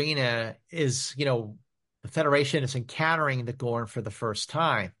of Arena is, the Federation is encountering the Gorn for the first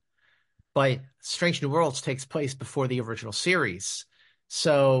time, but Strange New Worlds takes place before the original series,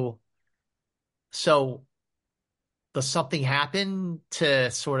 so does something happen to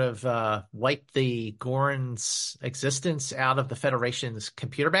sort of wipe the Gorn's existence out of the Federation's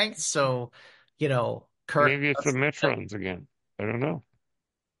computer banks? So, Kirk, Maybe it's the Metrons again. I don't know.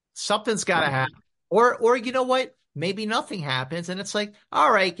 something's got to happen. Or you know what? Maybe nothing happens, and it's like,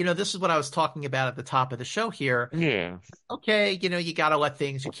 all right, this is what I was talking about at the top of the show here. Yeah. Okay, you got to let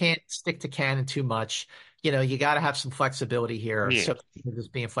things. You can't stick to canon too much. You got to have some flexibility here. Yeah. So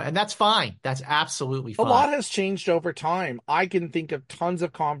just being and that's fine. That's absolutely fine. A lot has changed over time. I can think of tons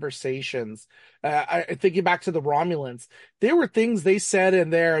of conversations. Thinking back to the Romulans, there were things they said in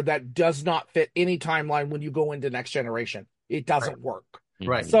there that does not fit any timeline when you go into Next Generation. It doesn't work.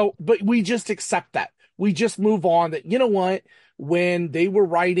 Right. So, but we just accept that. We just move on that, you know what? When they were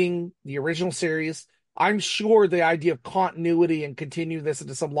writing the original series, I'm sure the idea of continuity and continue this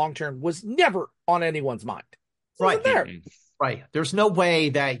into some long term was never on anyone's mind. Right there. Right. There's no way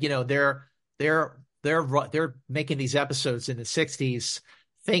that, they're making these episodes in the 60s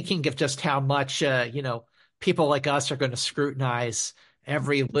thinking of just how much, people like us are going to scrutinize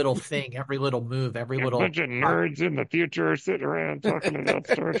every little thing, every little move, every little bunch of nerds in the future sitting around talking about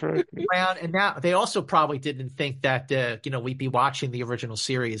Star Trek. And now they also probably didn't think that, we'd be watching the original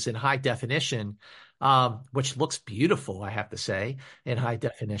series in high definition, which looks beautiful, I have to say, in high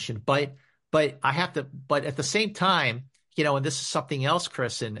definition. But at the same time, and this is something else,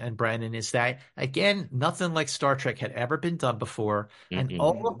 Chris and Brandon, is that, again, nothing like Star Trek had ever been done before. And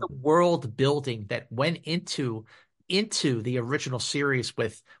all of the world building that went into the original series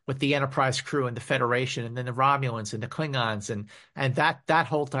with the Enterprise crew and the Federation and then the Romulans and the Klingons and that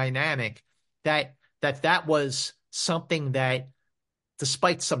whole dynamic, that was something that,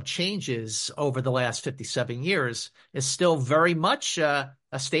 despite some changes over the last 57 years, is still very much a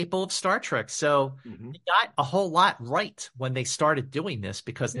staple of Star Trek. So they got a whole lot right when they started doing this,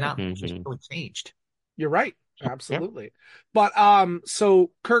 because not much has really changed. You're right. Absolutely. Yep. But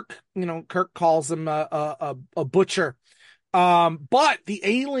so Kirk calls him a butcher. But the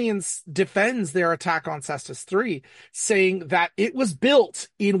aliens defends their attack on Cestus 3, saying that it was built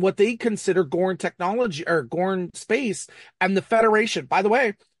in what they consider Gorn technology or Gorn space, and the Federation. By the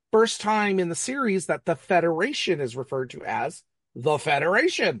way, first time in the series that the Federation is referred to as the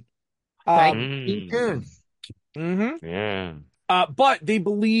Federation. Yeah. But they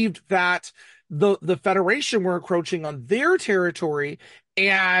believed that the Federation were encroaching on their territory,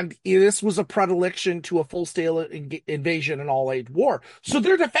 and this was a predilection to a full-scale invasion and all-out war. So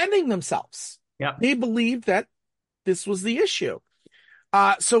they're defending themselves. Yeah. They believed that this was the issue.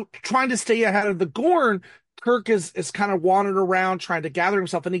 So trying to stay ahead of the Gorn, Kirk is kind of wandering around trying to gather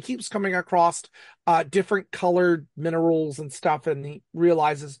himself, and he keeps coming across different colored minerals and stuff, and he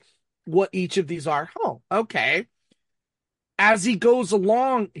realizes what each of these are. Oh, okay. As he goes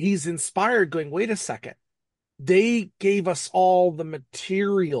along, he's inspired, going, wait a second. They gave us all the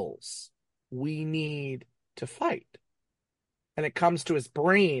materials we need to fight. And it comes to his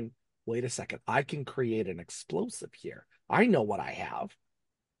brain, wait a second, I can create an explosive here. I know what I have.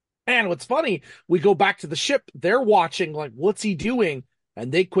 And what's funny, we go back to the ship, they're watching, like, what's he doing?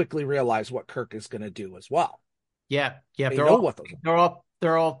 And they quickly realize what Kirk is going to do as well. Yeah.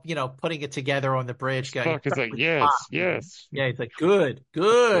 They're all putting it together on the bridge. Spock is like, yes. Yeah, he's like, good.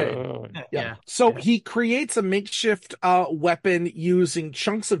 Yeah. So he creates a makeshift weapon using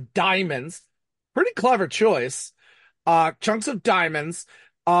chunks of diamonds. Pretty clever choice. Chunks of diamonds,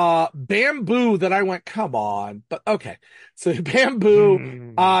 bamboo that I went, come on, but okay. So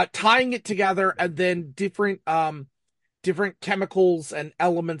bamboo, tying it together, and then different chemicals and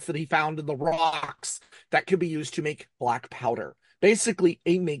elements that he found in the rocks that could be used to make black powder. Basically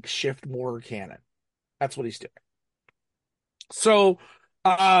a makeshift mortar cannon. That's what he's doing. So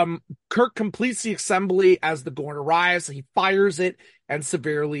Kirk completes the assembly as the Gorn arrives. He fires it and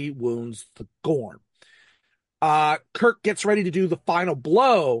severely wounds the Gorn. Kirk gets ready to do the final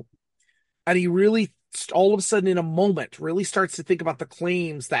blow, and he really, all of a sudden in a moment, really starts to think about the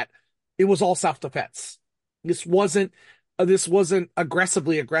claims that it was all self-defense. This wasn't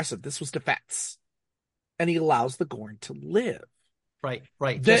aggressively aggressive. This was defense. And he allows the Gorn to live. Right.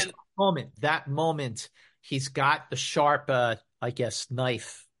 That moment, he's got the sharp,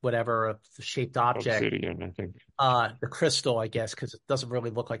 knife whatever shaped object, Obsidian, I think. the crystal, I guess, because it doesn't really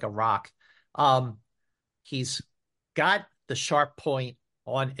look like a rock. He's got the sharp point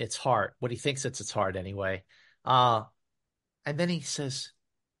on its heart, what he thinks it's its heart anyway. And then he says,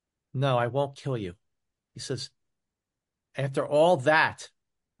 "No, I won't kill you." He says, after all that,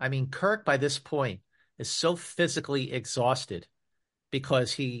 I mean, Kirk by this point is so physically exhausted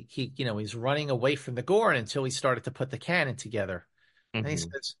because he's running away from the Gorn until he started to put the cannon together. And he Mm-hmm.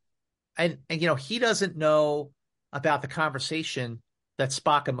 says, and he doesn't know about the conversation that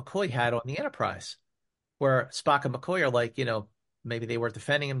Spock and McCoy had on the Enterprise, where Spock and McCoy are like, maybe they were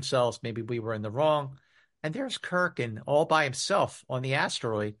defending themselves, maybe we were in the wrong. And there's Kirk and all by himself on the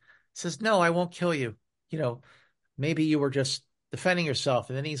asteroid says, "No, I won't kill you. You know, maybe you were just defending yourself."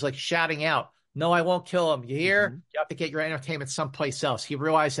 And then he's like shouting out, "No, I won't kill him. You hear? Mhm. You have to get your entertainment someplace else." He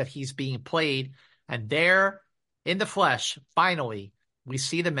realized that he's being played. And there in the flesh, finally, we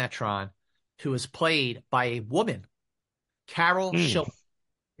see the Metron, who is played by a woman. Carol Mm. Schilling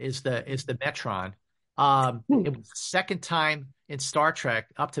is the Metron. It was the second time in Star Trek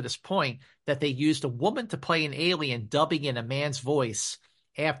up to this point that they used a woman to play an alien, dubbing in a man's voice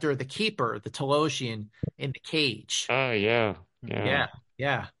after the Keeper, the Telosian, in the cage. Ah, yeah, Yeah, yeah.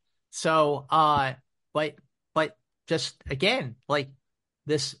 yeah. So, but just again, like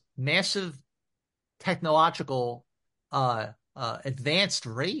this massive technological, advanced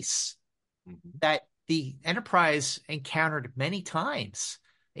race Mhm. that the Enterprise encountered many times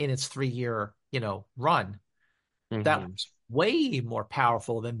in its 3 year, run, that Mm-hmm. was way more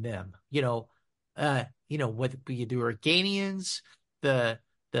powerful than them. What the Organians, the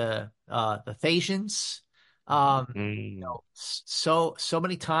Thasians, Mm. so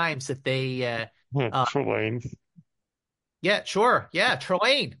many times that they Trelane. yeah, sure. Yeah,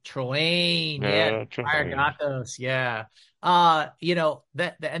 Trelane, yeah. I Trelane. got those. Yeah.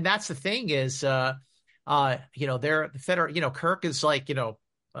 And that's the thing is they're the Feder, Kirk is like,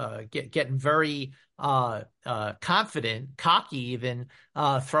 getting very confident, cocky even,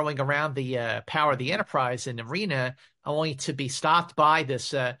 throwing around the power of the Enterprise in the arena, only to be stopped by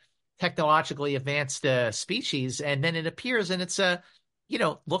this technologically advanced species. And then it appears and it's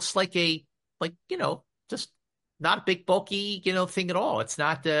looks like just not a big bulky, thing at all. It's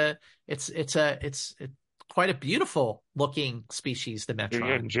not it's quite a beautiful looking species, the The Metron.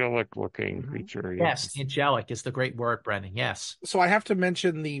 angelic looking Mhm. creature, Yes, yes. angelic is the great word, Brendan. Yes. So I have to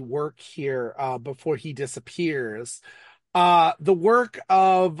mention the work here before he disappears. The work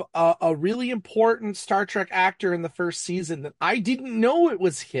of a really important Star Trek actor in the first season that I didn't know it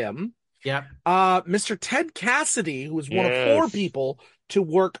was him. Yep. Mr. Ted Cassidy, who was one of four Yes. people to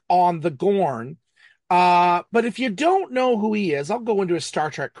work on the Gorn. But if you don't know who he is, I'll go into his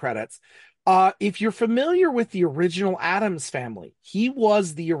Star Trek credits. If you're familiar with the original Addams family, he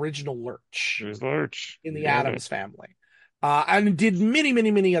was the original Lurch There's Lurch. in the Got Addams it. family, and did many,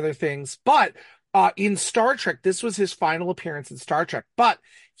 many, many other things. But in Star Trek, this was his final appearance in Star Trek. But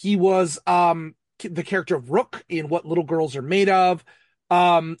he was the character of Rook in What Little Girls Are Made Of.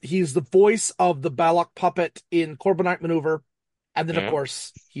 He's the voice of the Balok puppet in Corbomite Maneuver. And then, of Yeah.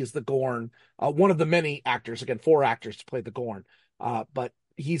 course, he's the Gorn, one of the many actors, again, four actors to play the Gorn. But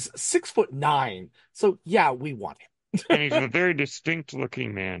he's 6'9". So, yeah, we want And he's him. a very distinct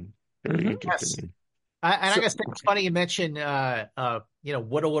looking man. Very Mhm. Yes. interesting. And I So, guess it's funny you mentioned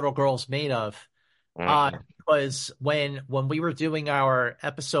what a little girl's made of. Uh, Because when we were doing our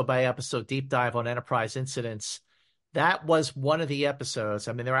episode by episode deep dive on Enterprise incidents, that was one of the episodes.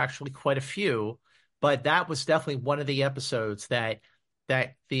 I mean, there are actually quite a few, but that was definitely one of the episodes that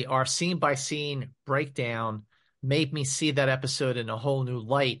our scene by scene breakdown made me see that episode in a whole new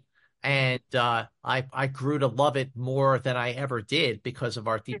light. And I grew to love it more than I ever did because of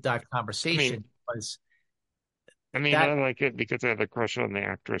our deep dive I mean, conversation. Was I that like it because I have a crush on the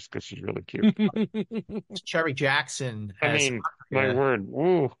actress because she's really cute. Cherry Jackson I as mean, my Andrea? word.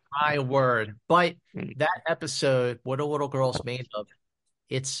 Woo. My word. But Mm. that episode, What a Little Girl's Made of,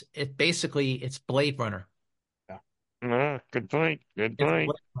 it's Blade Runner. Good point. Good It's point. Blade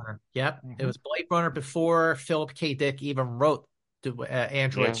Runner. Yep. It Mhm. was Blade Runner before Philip K. Dick even wrote the Yeah.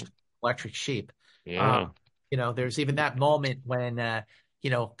 Android's Electric Sheep. Yeah. There's even that moment when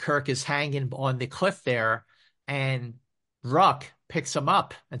Kirk is hanging on the cliff there and Ruck picks him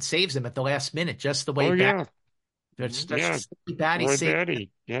up and saves him at the last minute, just the way Oh, back. yeah. That's Yeah. just the Batty Roy saved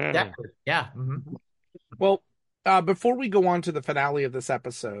Batty. Yeah. Deckard. Yeah. Mhm. Well, before we go on to the finale of this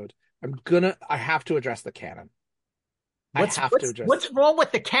episode, I have to address the canon. I What's have to what's address. what's wrong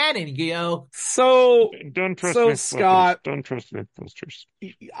with the canon, So, Don't trust so Mythbusters. Scott, Don't trust Mythbusters.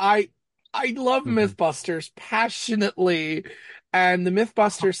 I I love Mhm. Mythbusters passionately, and the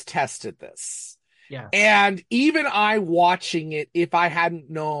Mythbusters tested this. Yes. And even I watching it, if I hadn't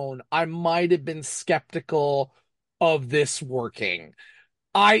known, I might have been skeptical of this working.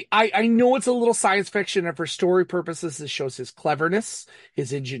 I know it's a little science fiction, and for story purposes, this shows his cleverness,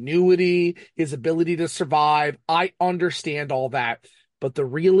 his ingenuity, his ability to survive. I understand all that. But the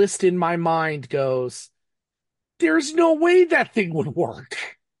realist in my mind goes, there's no way that thing would work.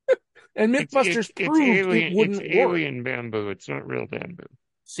 And Mythbusters proved it It's wouldn't work. alien bamboo. It's not real bamboo.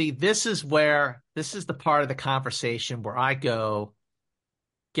 See, this is the part of the conversation where I go,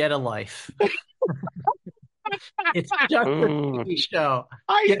 get a life. It's just a Oh, TV show.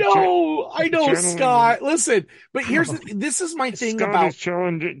 I Get cha know, channeling. Scott. Listen, but this is my thing Scott is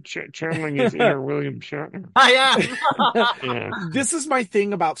about channeling his inner William Shatner. I am. Yeah. this is my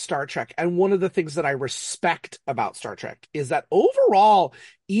thing about Star Trek, and one of the things that I respect about Star Trek is that overall,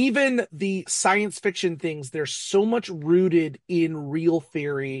 even the science fiction things, they're so much rooted in real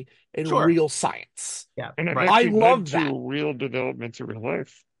theory and Sure. real science. Yeah, And it right. I actually led love to that. real developments in real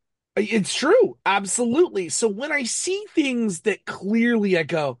life. It's true, absolutely. So when I see things that clearly I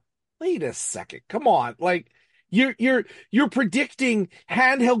go, wait a second, come on, like you're predicting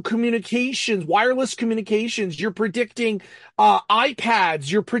handheld communications, wireless communications, you're predicting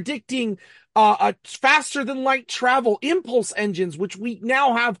iPads, you're predicting faster than light travel, impulse engines, which we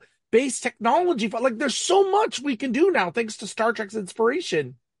now have base technology for. Like there's so much we can do now thanks to Star Trek's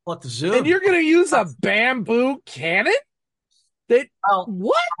inspiration. Look, And Zoom. you're gonna use a bamboo cannon? That Well,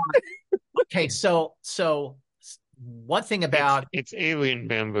 what? okay, so one thing about It's alien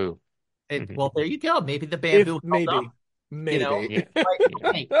bamboo. it, well, there you go. Maybe the If bamboo held up, maybe, you know. maybe. Yeah.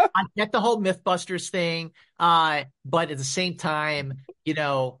 Like, hey, I get the whole Mythbusters thing, but at the same time,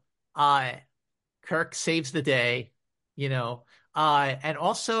 uh, Kirk saves the day, and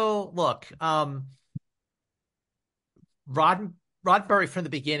also look, Rod Roddenberry from the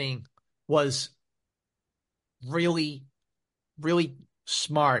beginning was really, really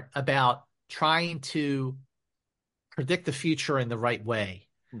smart about trying to predict the future in the right way.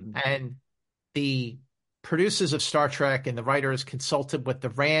 And the producers of Star Trek and the writers consulted with the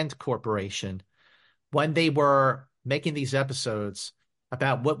Rand Corporation when they were making these episodes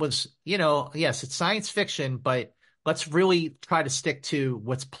about what was, yes, it's science fiction, but let's really try to stick to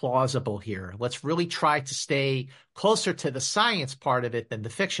what's plausible here. Let's really try to stay closer to the science part of it than the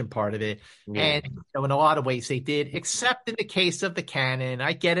fiction part of it. Yeah. And in a lot of ways they did, except in the case of the canon.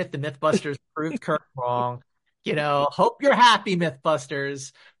 I get it. The Mythbusters proved Kirk wrong. Hope you're happy,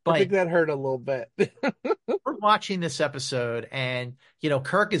 Mythbusters. I think But that hurt a little bit. we're watching this episode and,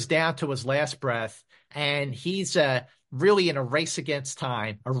 Kirk is down to his last breath and he's really in a race against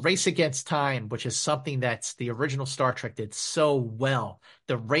time, which is something that's the original Star Trek did so well.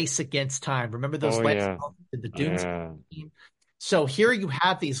 The race against time. Remember those Oh, last yeah. moments in the Dunes Yeah. scene? So here you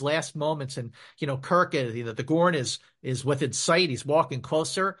have these last moments, and Kirk, the Gorn is within sight. He's walking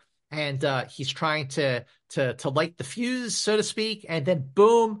closer, and he's trying to light the fuse, so to speak. And then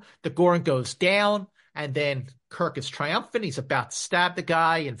boom, the Gorn goes down, and then Kirk is triumphant. He's about to stab the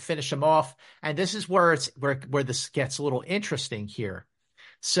guy and finish him off. And this is where this gets a little interesting here.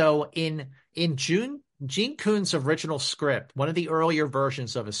 So in Gene Coon's original script, one of the earlier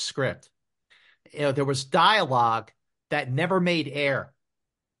versions of his script, there was dialogue that never made air.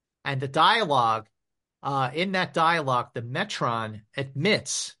 And the dialogue, in that dialogue, the Metron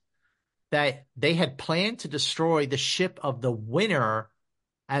admits that they had planned to destroy the ship of the Winner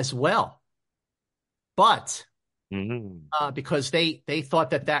as well. But because they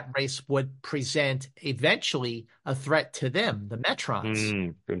thought that race would present eventually a threat to them, the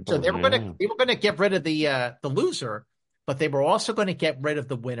Metrons. So they were going to get rid of the loser, but they were also going to get rid of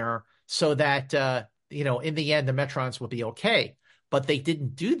the winner so that in the end the Metrons would be okay. But they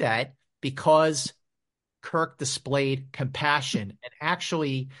didn't do that because Kirk displayed compassion. And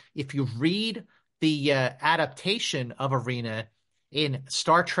actually, if you read the adaptation of Arena in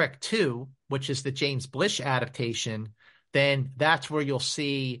Star Trek II, which is the James Blish adaptation, then that's where you'll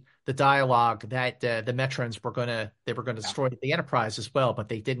see the dialogue that the Metrons were going to destroy the Enterprise as well, but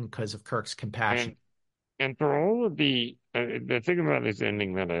they didn't because of Kirk's compassion. And for all of the thing about this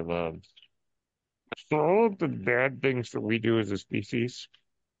ending that I love, for all of the bad things that we do as a species,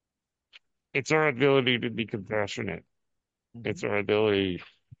 it's our ability to be compassionate. It's our ability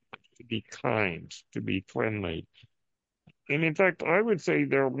to be kind, to be friendly. And in fact, I would say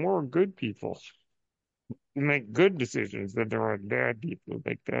there are more good people who make good decisions than there are bad people who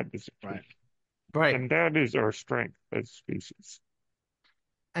make bad decisions. Right. And that is our strength as a species.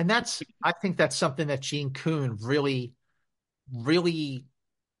 And I think that's something that Gene Coon really, really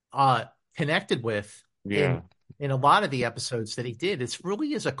connected with Yeah. in a lot of the episodes that he did. It's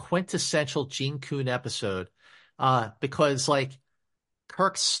really is a quintessential Gene Coon episode, because like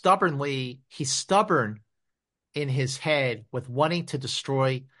Kirk he's stubborn in his head with wanting to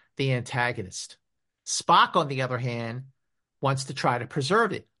destroy the antagonist. Spock, on the other hand, wants to try to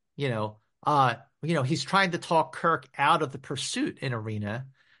preserve it. He's trying to talk Kirk out of the pursuit in Arena.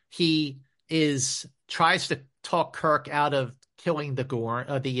 He is tries to talk Kirk out of killing the Gorn,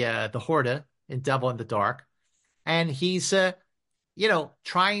 the Horta in Devil in the Dark, and he's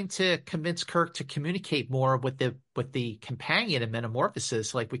trying to convince Kirk to communicate more with the companion in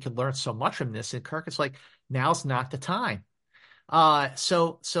Metamorphosis. Like we could learn so much from this, and Kirk is like, now's not the time.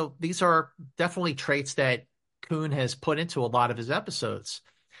 So these are definitely traits that Kuhn has put into a lot of his episodes.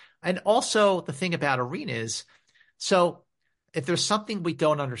 And also the thing about Arena is, so if there's something we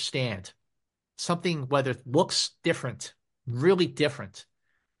don't understand, something whether it looks different, really different,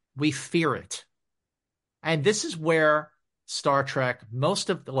 we fear it. And this is where Star Trek,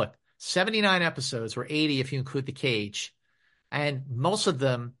 79 episodes, or 80 if you include the cage, and most of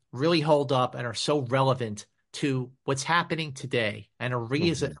them really hold up and are so relevant to what's happening today. And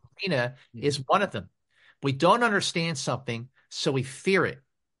Arena is one of them. We don't understand something, so we fear it.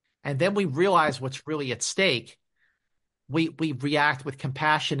 And then we realize what's really at stake. We react with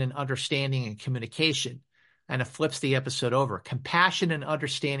compassion and understanding and communication. And it flips the episode over. Compassion and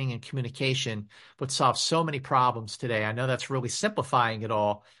understanding and communication would solve so many problems today. I know that's really simplifying it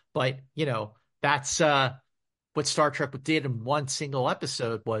all, but that's what Star Trek did in one single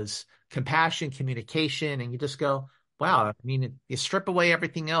episode was compassion, communication, and you just go, wow. I mean, you strip away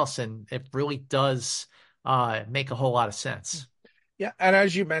everything else, and it really does make a whole lot of sense. Yeah, and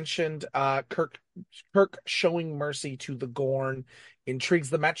as you mentioned, Kirk showing mercy to the Gorn intrigues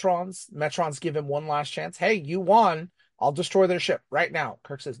the Metrons. Metrons give him one last chance. Hey, you won. I'll destroy their ship right now.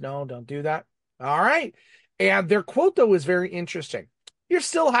 Kirk says, no, don't do that. All right. And their quote, though, is very interesting. You're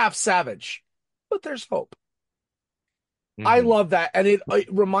still half savage, but there's hope. I love that. And it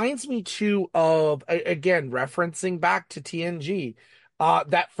reminds me, too, of, again, referencing back to TNG,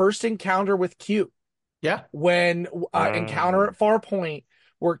 that first encounter with Q. Yeah. When encounter at Farpoint,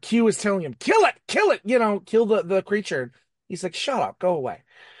 where Q is telling him, kill it, kill the creature. He's like, shut up, go away.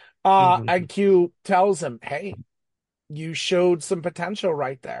 And Q tells him, hey, you showed some potential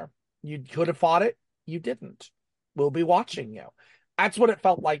right there. You could have fought it. You didn't. We'll be watching you. That's what it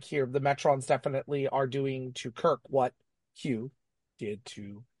felt like here. The Metrons definitely are doing to Kirk what Q did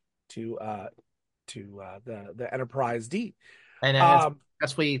to the Enterprise D. And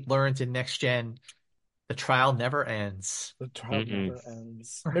as we learned in Next Gen, the trial never ends. The trial never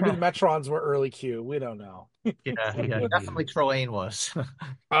ends. Maybe the Metrons were early Q. We don't know. Yeah, definitely Troane was.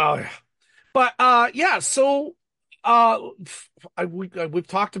 Oh, yeah. But yeah. So we've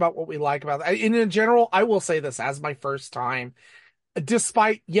talked about what we like about that. In general, I will say this as my first time.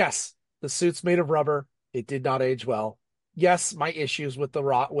 Despite yes, the suit's made of rubber, it did not age well. Yes, my issues with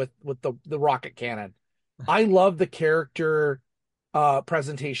the the rocket cannon. I love the character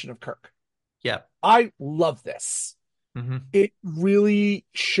presentation of Kirk. Yeah. I love this. Mm-hmm. It really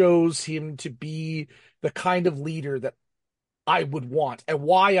shows him to be the kind of leader that I would want, and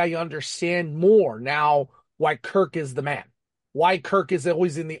why I understand more now why Kirk is the man. Why Kirk is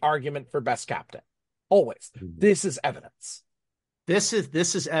always in the argument for best captain. Always. This is evidence. This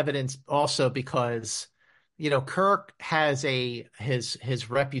is evidence also because, Kirk has his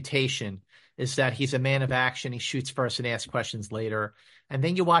reputation is that he's a man of action. He shoots first and asks questions later. And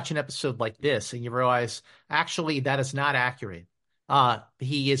then you watch an episode like this and you realize, actually, that is not accurate.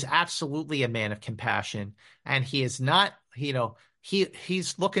 He is absolutely a man of compassion, and he is not,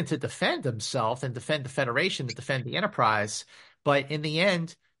 he's looking to defend himself and defend the Federation, to defend the Enterprise. But in the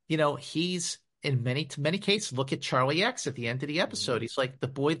end, he's in many cases, look at Charlie X at the end of the episode. He's like, the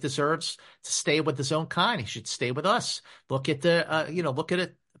boy deserves to stay with his own kind. He should stay with us. Look at look at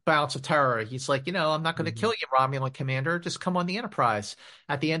it. Balance of Terror. He's like, I'm not going to kill you, Romulan Commander. Just come on the Enterprise.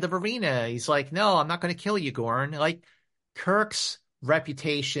 At the end of Arena, he's like, no, I'm not going to kill you, Gorn. Like, Kirk's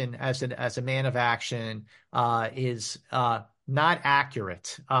reputation as a man of action is not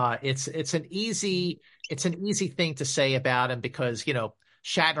accurate. It's an easy thing to say about him because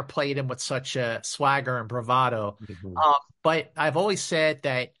Shatner played him with such swagger and bravado. But I've always said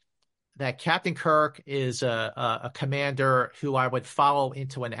that Captain Kirk is a commander who I would follow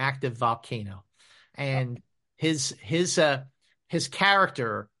into an active volcano, and his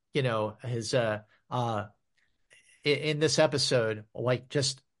character, in this episode, like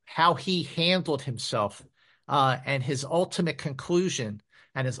just how he handled himself, and his ultimate conclusion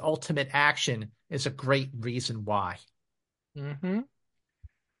and his ultimate action is a great reason why. Mm-hmm.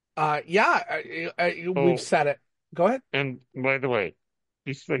 We've Oh, said it. Go ahead. and by the way,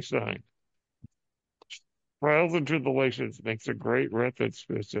 Deep Space Nine, Trials and Tribulations makes a great reference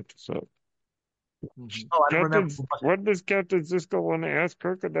to this episode. Mhm. Oh, I don't remember. What does Captain Sisko want to ask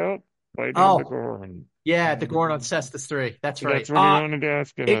Kirk about? Fighting the Oh, Gorn. yeah, the Gorn on Cestus 3. That's right. That's what he wanted to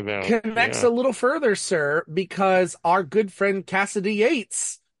ask him It about. connects Yeah, a little further, sir, because our good friend Cassidy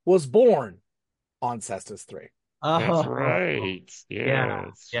Yates was born on Cestus 3. that's Oh, right. yeah,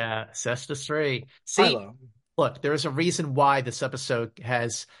 Yes. yeah, Cestus 3. I See, love. look, there's a reason why this episode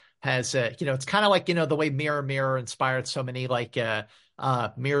has it's kind of like, the way Mirror Mirror inspired so many like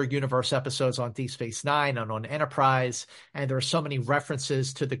Mirror Universe episodes on Deep Space Nine and on Enterprise, and there are so many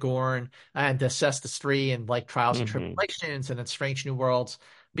references to the Gorn and the Cestus 3 and like Trials and Hmm. Tribulations and in Strange New Worlds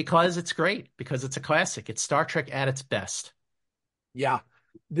because it's great, because it's a classic. It's Star Trek at its best. Yeah.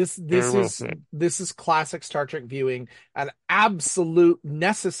 This Very this well is said. this is classic Star Trek viewing, an absolute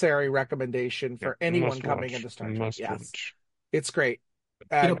necessary recommendation Yep. for anyone Must coming watch. into Star Trek. Must Yes. watch. It's great.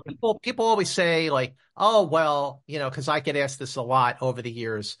 And People always say like, oh well, because I get asked this a lot over the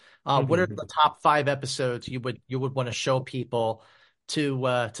years. What are Hmm. the top 5 episodes you would want to show people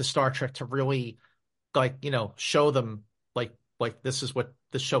to Star Trek to really like show them like this is what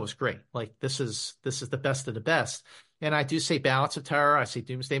this show is great. Like this is the best of the best. And I do say Balance of Terror. I say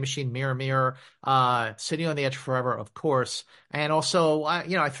Doomsday Machine, Mirror Mirror, City on the Edge Forever, of course, and also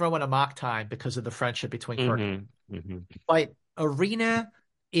I throw in a Mock Time because of the friendship between Kirk. Hmm. Hmm. But Arena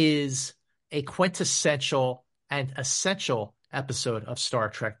is a quintessential and essential episode of Star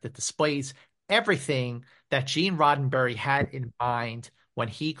Trek that displays everything that Gene Roddenberry had in mind when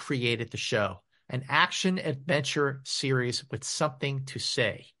he created the show. An action adventure series with something to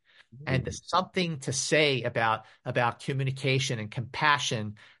say. And the something to say about communication and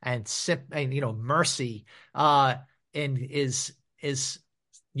compassion and mercy and is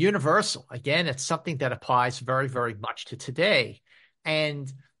universal. Again, it's something that applies very, very much to today.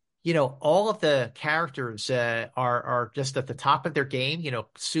 And, all of the characters are just at the top of their game.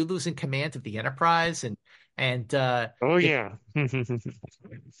 Sulu's in command of the Enterprise and Oh you yeah.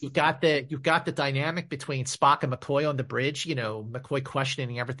 you've got the dynamic between Spock and McCoy on the bridge, McCoy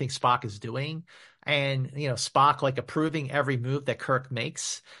questioning everything Spock is doing and, Spock like approving every move that Kirk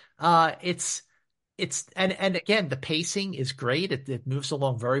makes. It's again, the pacing is great. It moves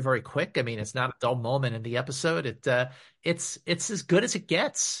along very, very quick. I mean, it's not a dull moment in the episode. It's as good as it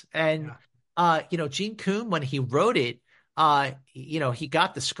gets. And yeah. Gene Kuhn, when he wrote it, he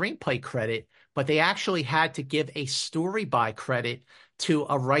got the screenplay credit, but they actually had to give a story by credit to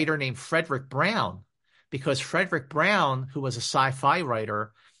a writer named Frederick Brown, because Frederick Brown, who was a sci-fi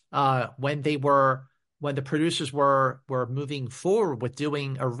writer, when the producers were moving forward with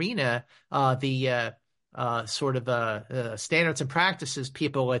doing Arena, the sort of standards and practices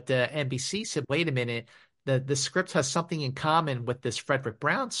people at NBC said, wait a minute, the script has something in common with this Frederick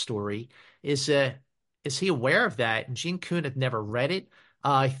Brown story. Is he aware of that? And Gene Kuhn had never read it.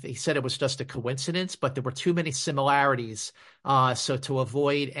 He said it was just a coincidence, but there were too many similarities. So to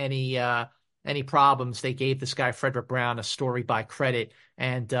avoid any problems, they gave this guy Frederick Brown a story by credit,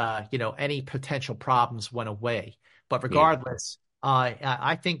 and any potential problems went away. But Yeah. regardless,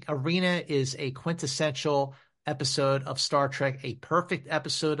 I think Arena is a quintessential episode of Star Trek, a perfect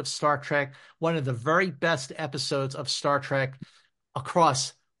episode of Star Trek, one of the very best episodes of Star Trek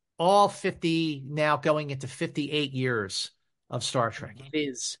across all 50, now going into 58 years of Star Trek.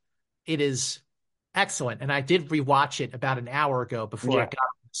 It is excellent. And I did rewatch it about an hour ago before I Yeah.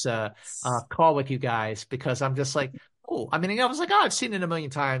 got this call with you guys, because I'm just like, oh, I mean, I was like, oh, I've seen it a million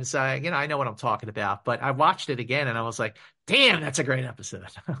times. I know what I'm talking about. But I watched it again and I was like, damn, that's a great episode.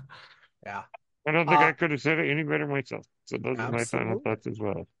 Yeah. I don't think I could have said it any better myself. So those are my final Absolutely. thoughts as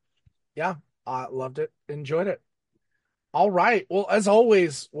well. Yeah. I loved it. Enjoyed it. All right. Well, as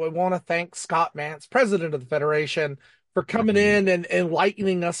always, we want to thank Scott Mantz, president of the Federation, for coming Mhm. in and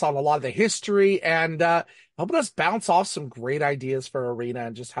enlightening us on a lot of the history and helping us bounce off some great ideas for Arena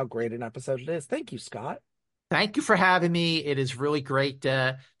and just how great an episode it is. Thank you, Scott. Thank you for having me. It is really great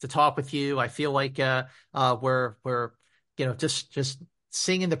to talk with you. I feel like we're just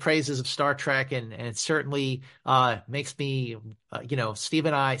singing the praises of Star Trek, and it certainly makes me Steve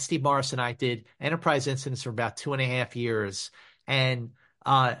Morris and I did Enterprise Incidents for about 2.5 years, and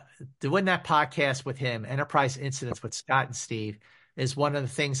doing that podcast with him, Enterprise Incidents with Scott and Steve, is one of the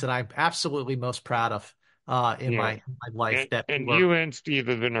things that I'm absolutely most proud of in Yeah. my life. That we And were. you and Steve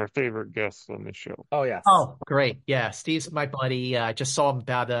have been our favorite guests on the show. Oh, yes. Oh, great. Yeah. Steve's my buddy. I just saw him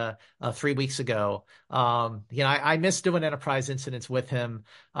about 3 weeks ago. I miss doing Enterprise Incidents with him.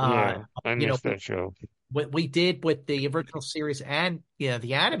 Yeah, I You know, missed that show. what we did with the original series and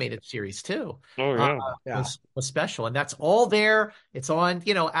the animated series too Oh uh, yeah. Yeah. was special, and that's all there. It's on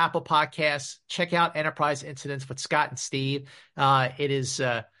Apple Podcasts. Check out Enterprise Incidents with Scott and Steve. It is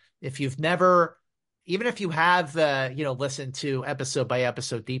if you've never, even if you have listened to episode by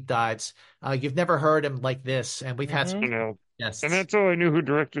episode deep dives, you've never heard him like this, and we've had some Hmm. You know, and guests. that's how I knew who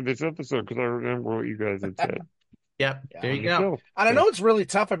directed this episode because I remember what you guys had said Yep, there Yeah. you on the go. show. And I So, know it's really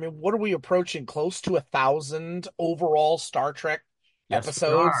tough. I mean, what are we approaching? Close to 1,000 overall Star Trek Yes, we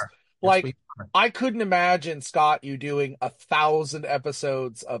episodes? are. Yes, we Like, are. I couldn't imagine, Scott, you doing 1,000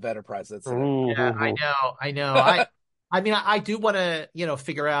 episodes of Enterprise Incident. Yeah, I ooh, know. I know. I mean, I do want to,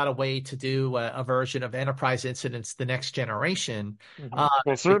 figure out a way to do a version of Enterprise Incidents, the next generation. Hmm. Uh, well,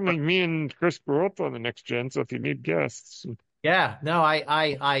 because- certainly me and Chris grew up on the next gen. So if you need guests, yeah, no,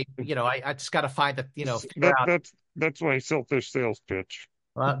 I just got to find the, figure that out that's my selfish sales pitch.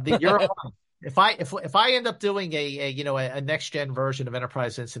 you're on. If I end up doing a next gen version of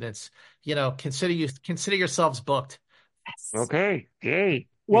Enterprise Incidents, consider yourselves booked. Okay, yay.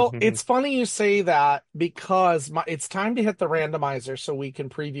 Well, it's funny you say that because it's time to hit the randomizer so we can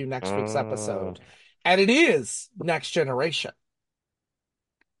preview next week's Uh, episode. And it is Next Generation.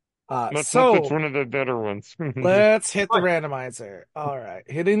 let's hope it's So one of the better ones. let's hit the randomizer. All right.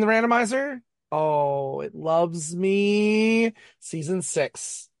 Hitting the randomizer. Oh, it loves me. Season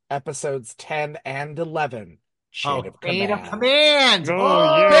 6, episodes 10 and 11. Chain of Chain of Command. Command. Oh,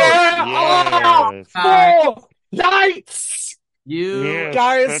 Oh, yes, Yeah! Oh, yes, full nights! you, yes,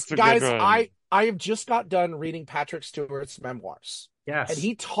 Guys, that's a good one. I have just got done reading Patrick Stewart's memoirs. And yes.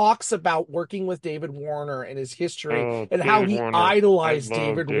 he talks about working with David Warner and his history Oh, and how David he Warner. I idolized love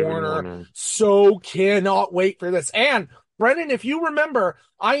David David Warner. Warner. So cannot wait for this. And Brennan, if you remember,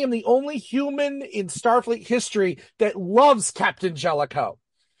 I am the only human in Starfleet history that loves Captain Jellicoe.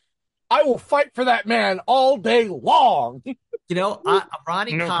 I will fight for that man all day long.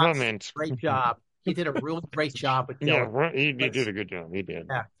 Ronnie No Cox, comment. great job. He did a really great job with Yeah, Dylan. he did a good job. He did.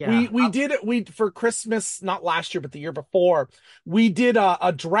 Yeah, yeah. We did it. We for Christmas, not last year, but the year before, we did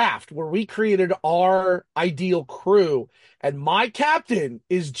a draft where we created our ideal crew, and my captain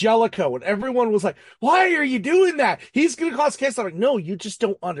is Jellicoe, and everyone was like, "Why are you doing that? He's going to cause chaos." I'm like, "No, you just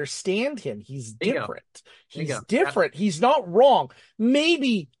don't understand him. He's There you go. different. There you He's go. different. He's not wrong.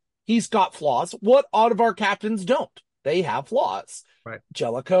 Maybe he's got flaws. What out of our captains don't? They have flaws." Right.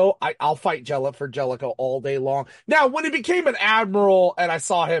 Jellicoe, I'll fight for Jellicoe all day long. Now, when he became an admiral, and I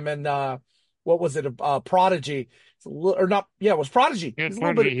saw him in what was it, Prodigy, or not? Yeah, it was Prodigy. Yeah, He's a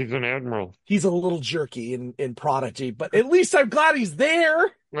little bit. he's an admiral. He's a little jerky in Prodigy, but at least I'm glad he's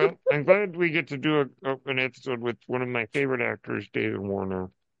there. Well, I'm glad we get to do an episode with one of my favorite actors, David Warner.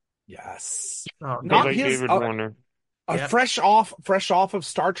 Yes, Oh, I not like his. David Warner. Yep. Fresh off of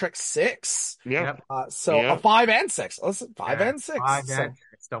Star Trek 6. Yep. Yep. So Yeah. 5 and 6. Listen, 5 Yeah, and 6. 5 So- and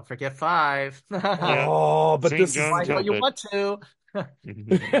 6. Don't forget 5. Yeah. Oh, but St. this John's I know you Tilted. want to.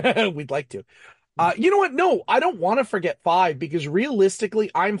 is we'd like to. You know what? No, I don't want to forget 5 because realistically,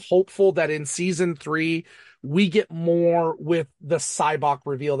 I'm hopeful that in season 3 we get more with the Cybok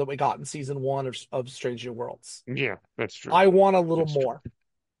reveal that we got in season 1 of Strange New Worlds. Yeah, that's true. I want a little That's true. more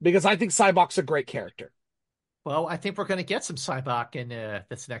because I think Cybok's a great character. Well, I think we're going to get some Cybok in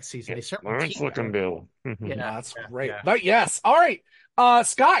this next season. They certainly Lawrence teased it. Bill. Yeah. That's yeah, great. yeah. But yes, all right.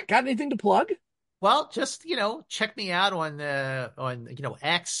 Scott, got anything to plug? Well, just check me out on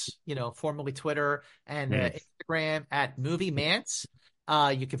X, formerly Twitter, and Instagram at Movie Mantz.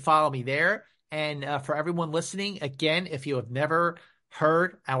 You can follow me there. And for everyone listening, again, if you have never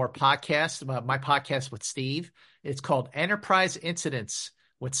heard our podcast, my podcast with Steve, it's called Enterprise Incidents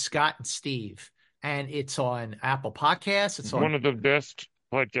with Scott and Steve, and it's on Apple Podcasts. It's on One of the best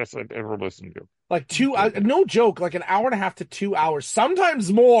podcasts I've ever listened to. Like no joke, like an hour and a half to 2 hours,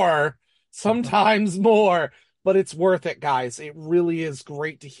 sometimes more, but it's worth it, guys. It really is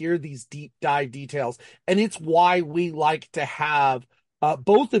great to hear these deep dive details. And it's why we like to have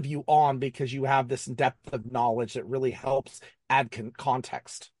both of you on, because you have this depth of knowledge that really helps add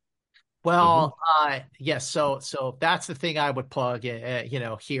context. Well, yes. So that's the thing I would plug,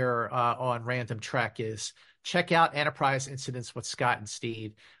 here on Random Trek is check out Enterprise Incidents with Scott and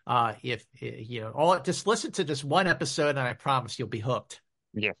Steve. If just listen to just one episode, and I promise you'll be hooked.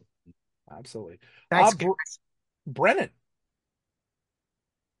 Yeah, Absolutely. Thanks. Brennan,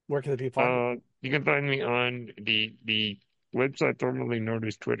 where can the people find you? you can find me on the website formerly known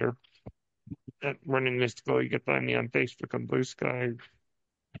as Twitter at Running Mystical. You can find me on Facebook on Blue Sky,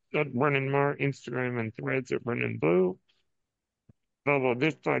 at Brennan Mar, Instagram and Threads at Brennan Blue. Follow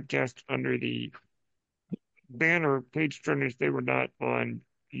this podcast under the banner Page Turners They Were Not on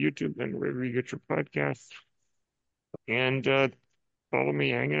YouTube, and wherever you get your podcasts. And follow me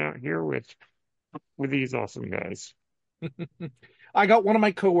hanging out here with these awesome guys. I got one of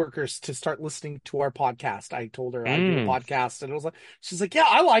my coworkers to start listening to our podcast. I told her I do a Mm. podcast, and it was like, she's like, yeah,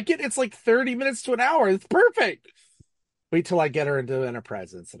 I like it. It's like 30 minutes to an hour. It's perfect. Wait till I get her into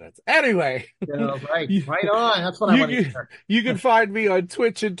enterprise incidents. Anyway, Right, you, right on. That's what I want to hear. you can find me on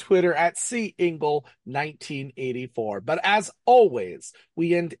Twitch and Twitter at cingle1984. But as always,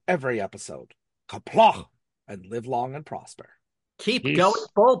 we end every episode. Kaploch, and live long and prosper. Keep Peace. going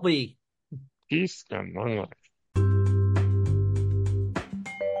boldly. Peace and long life.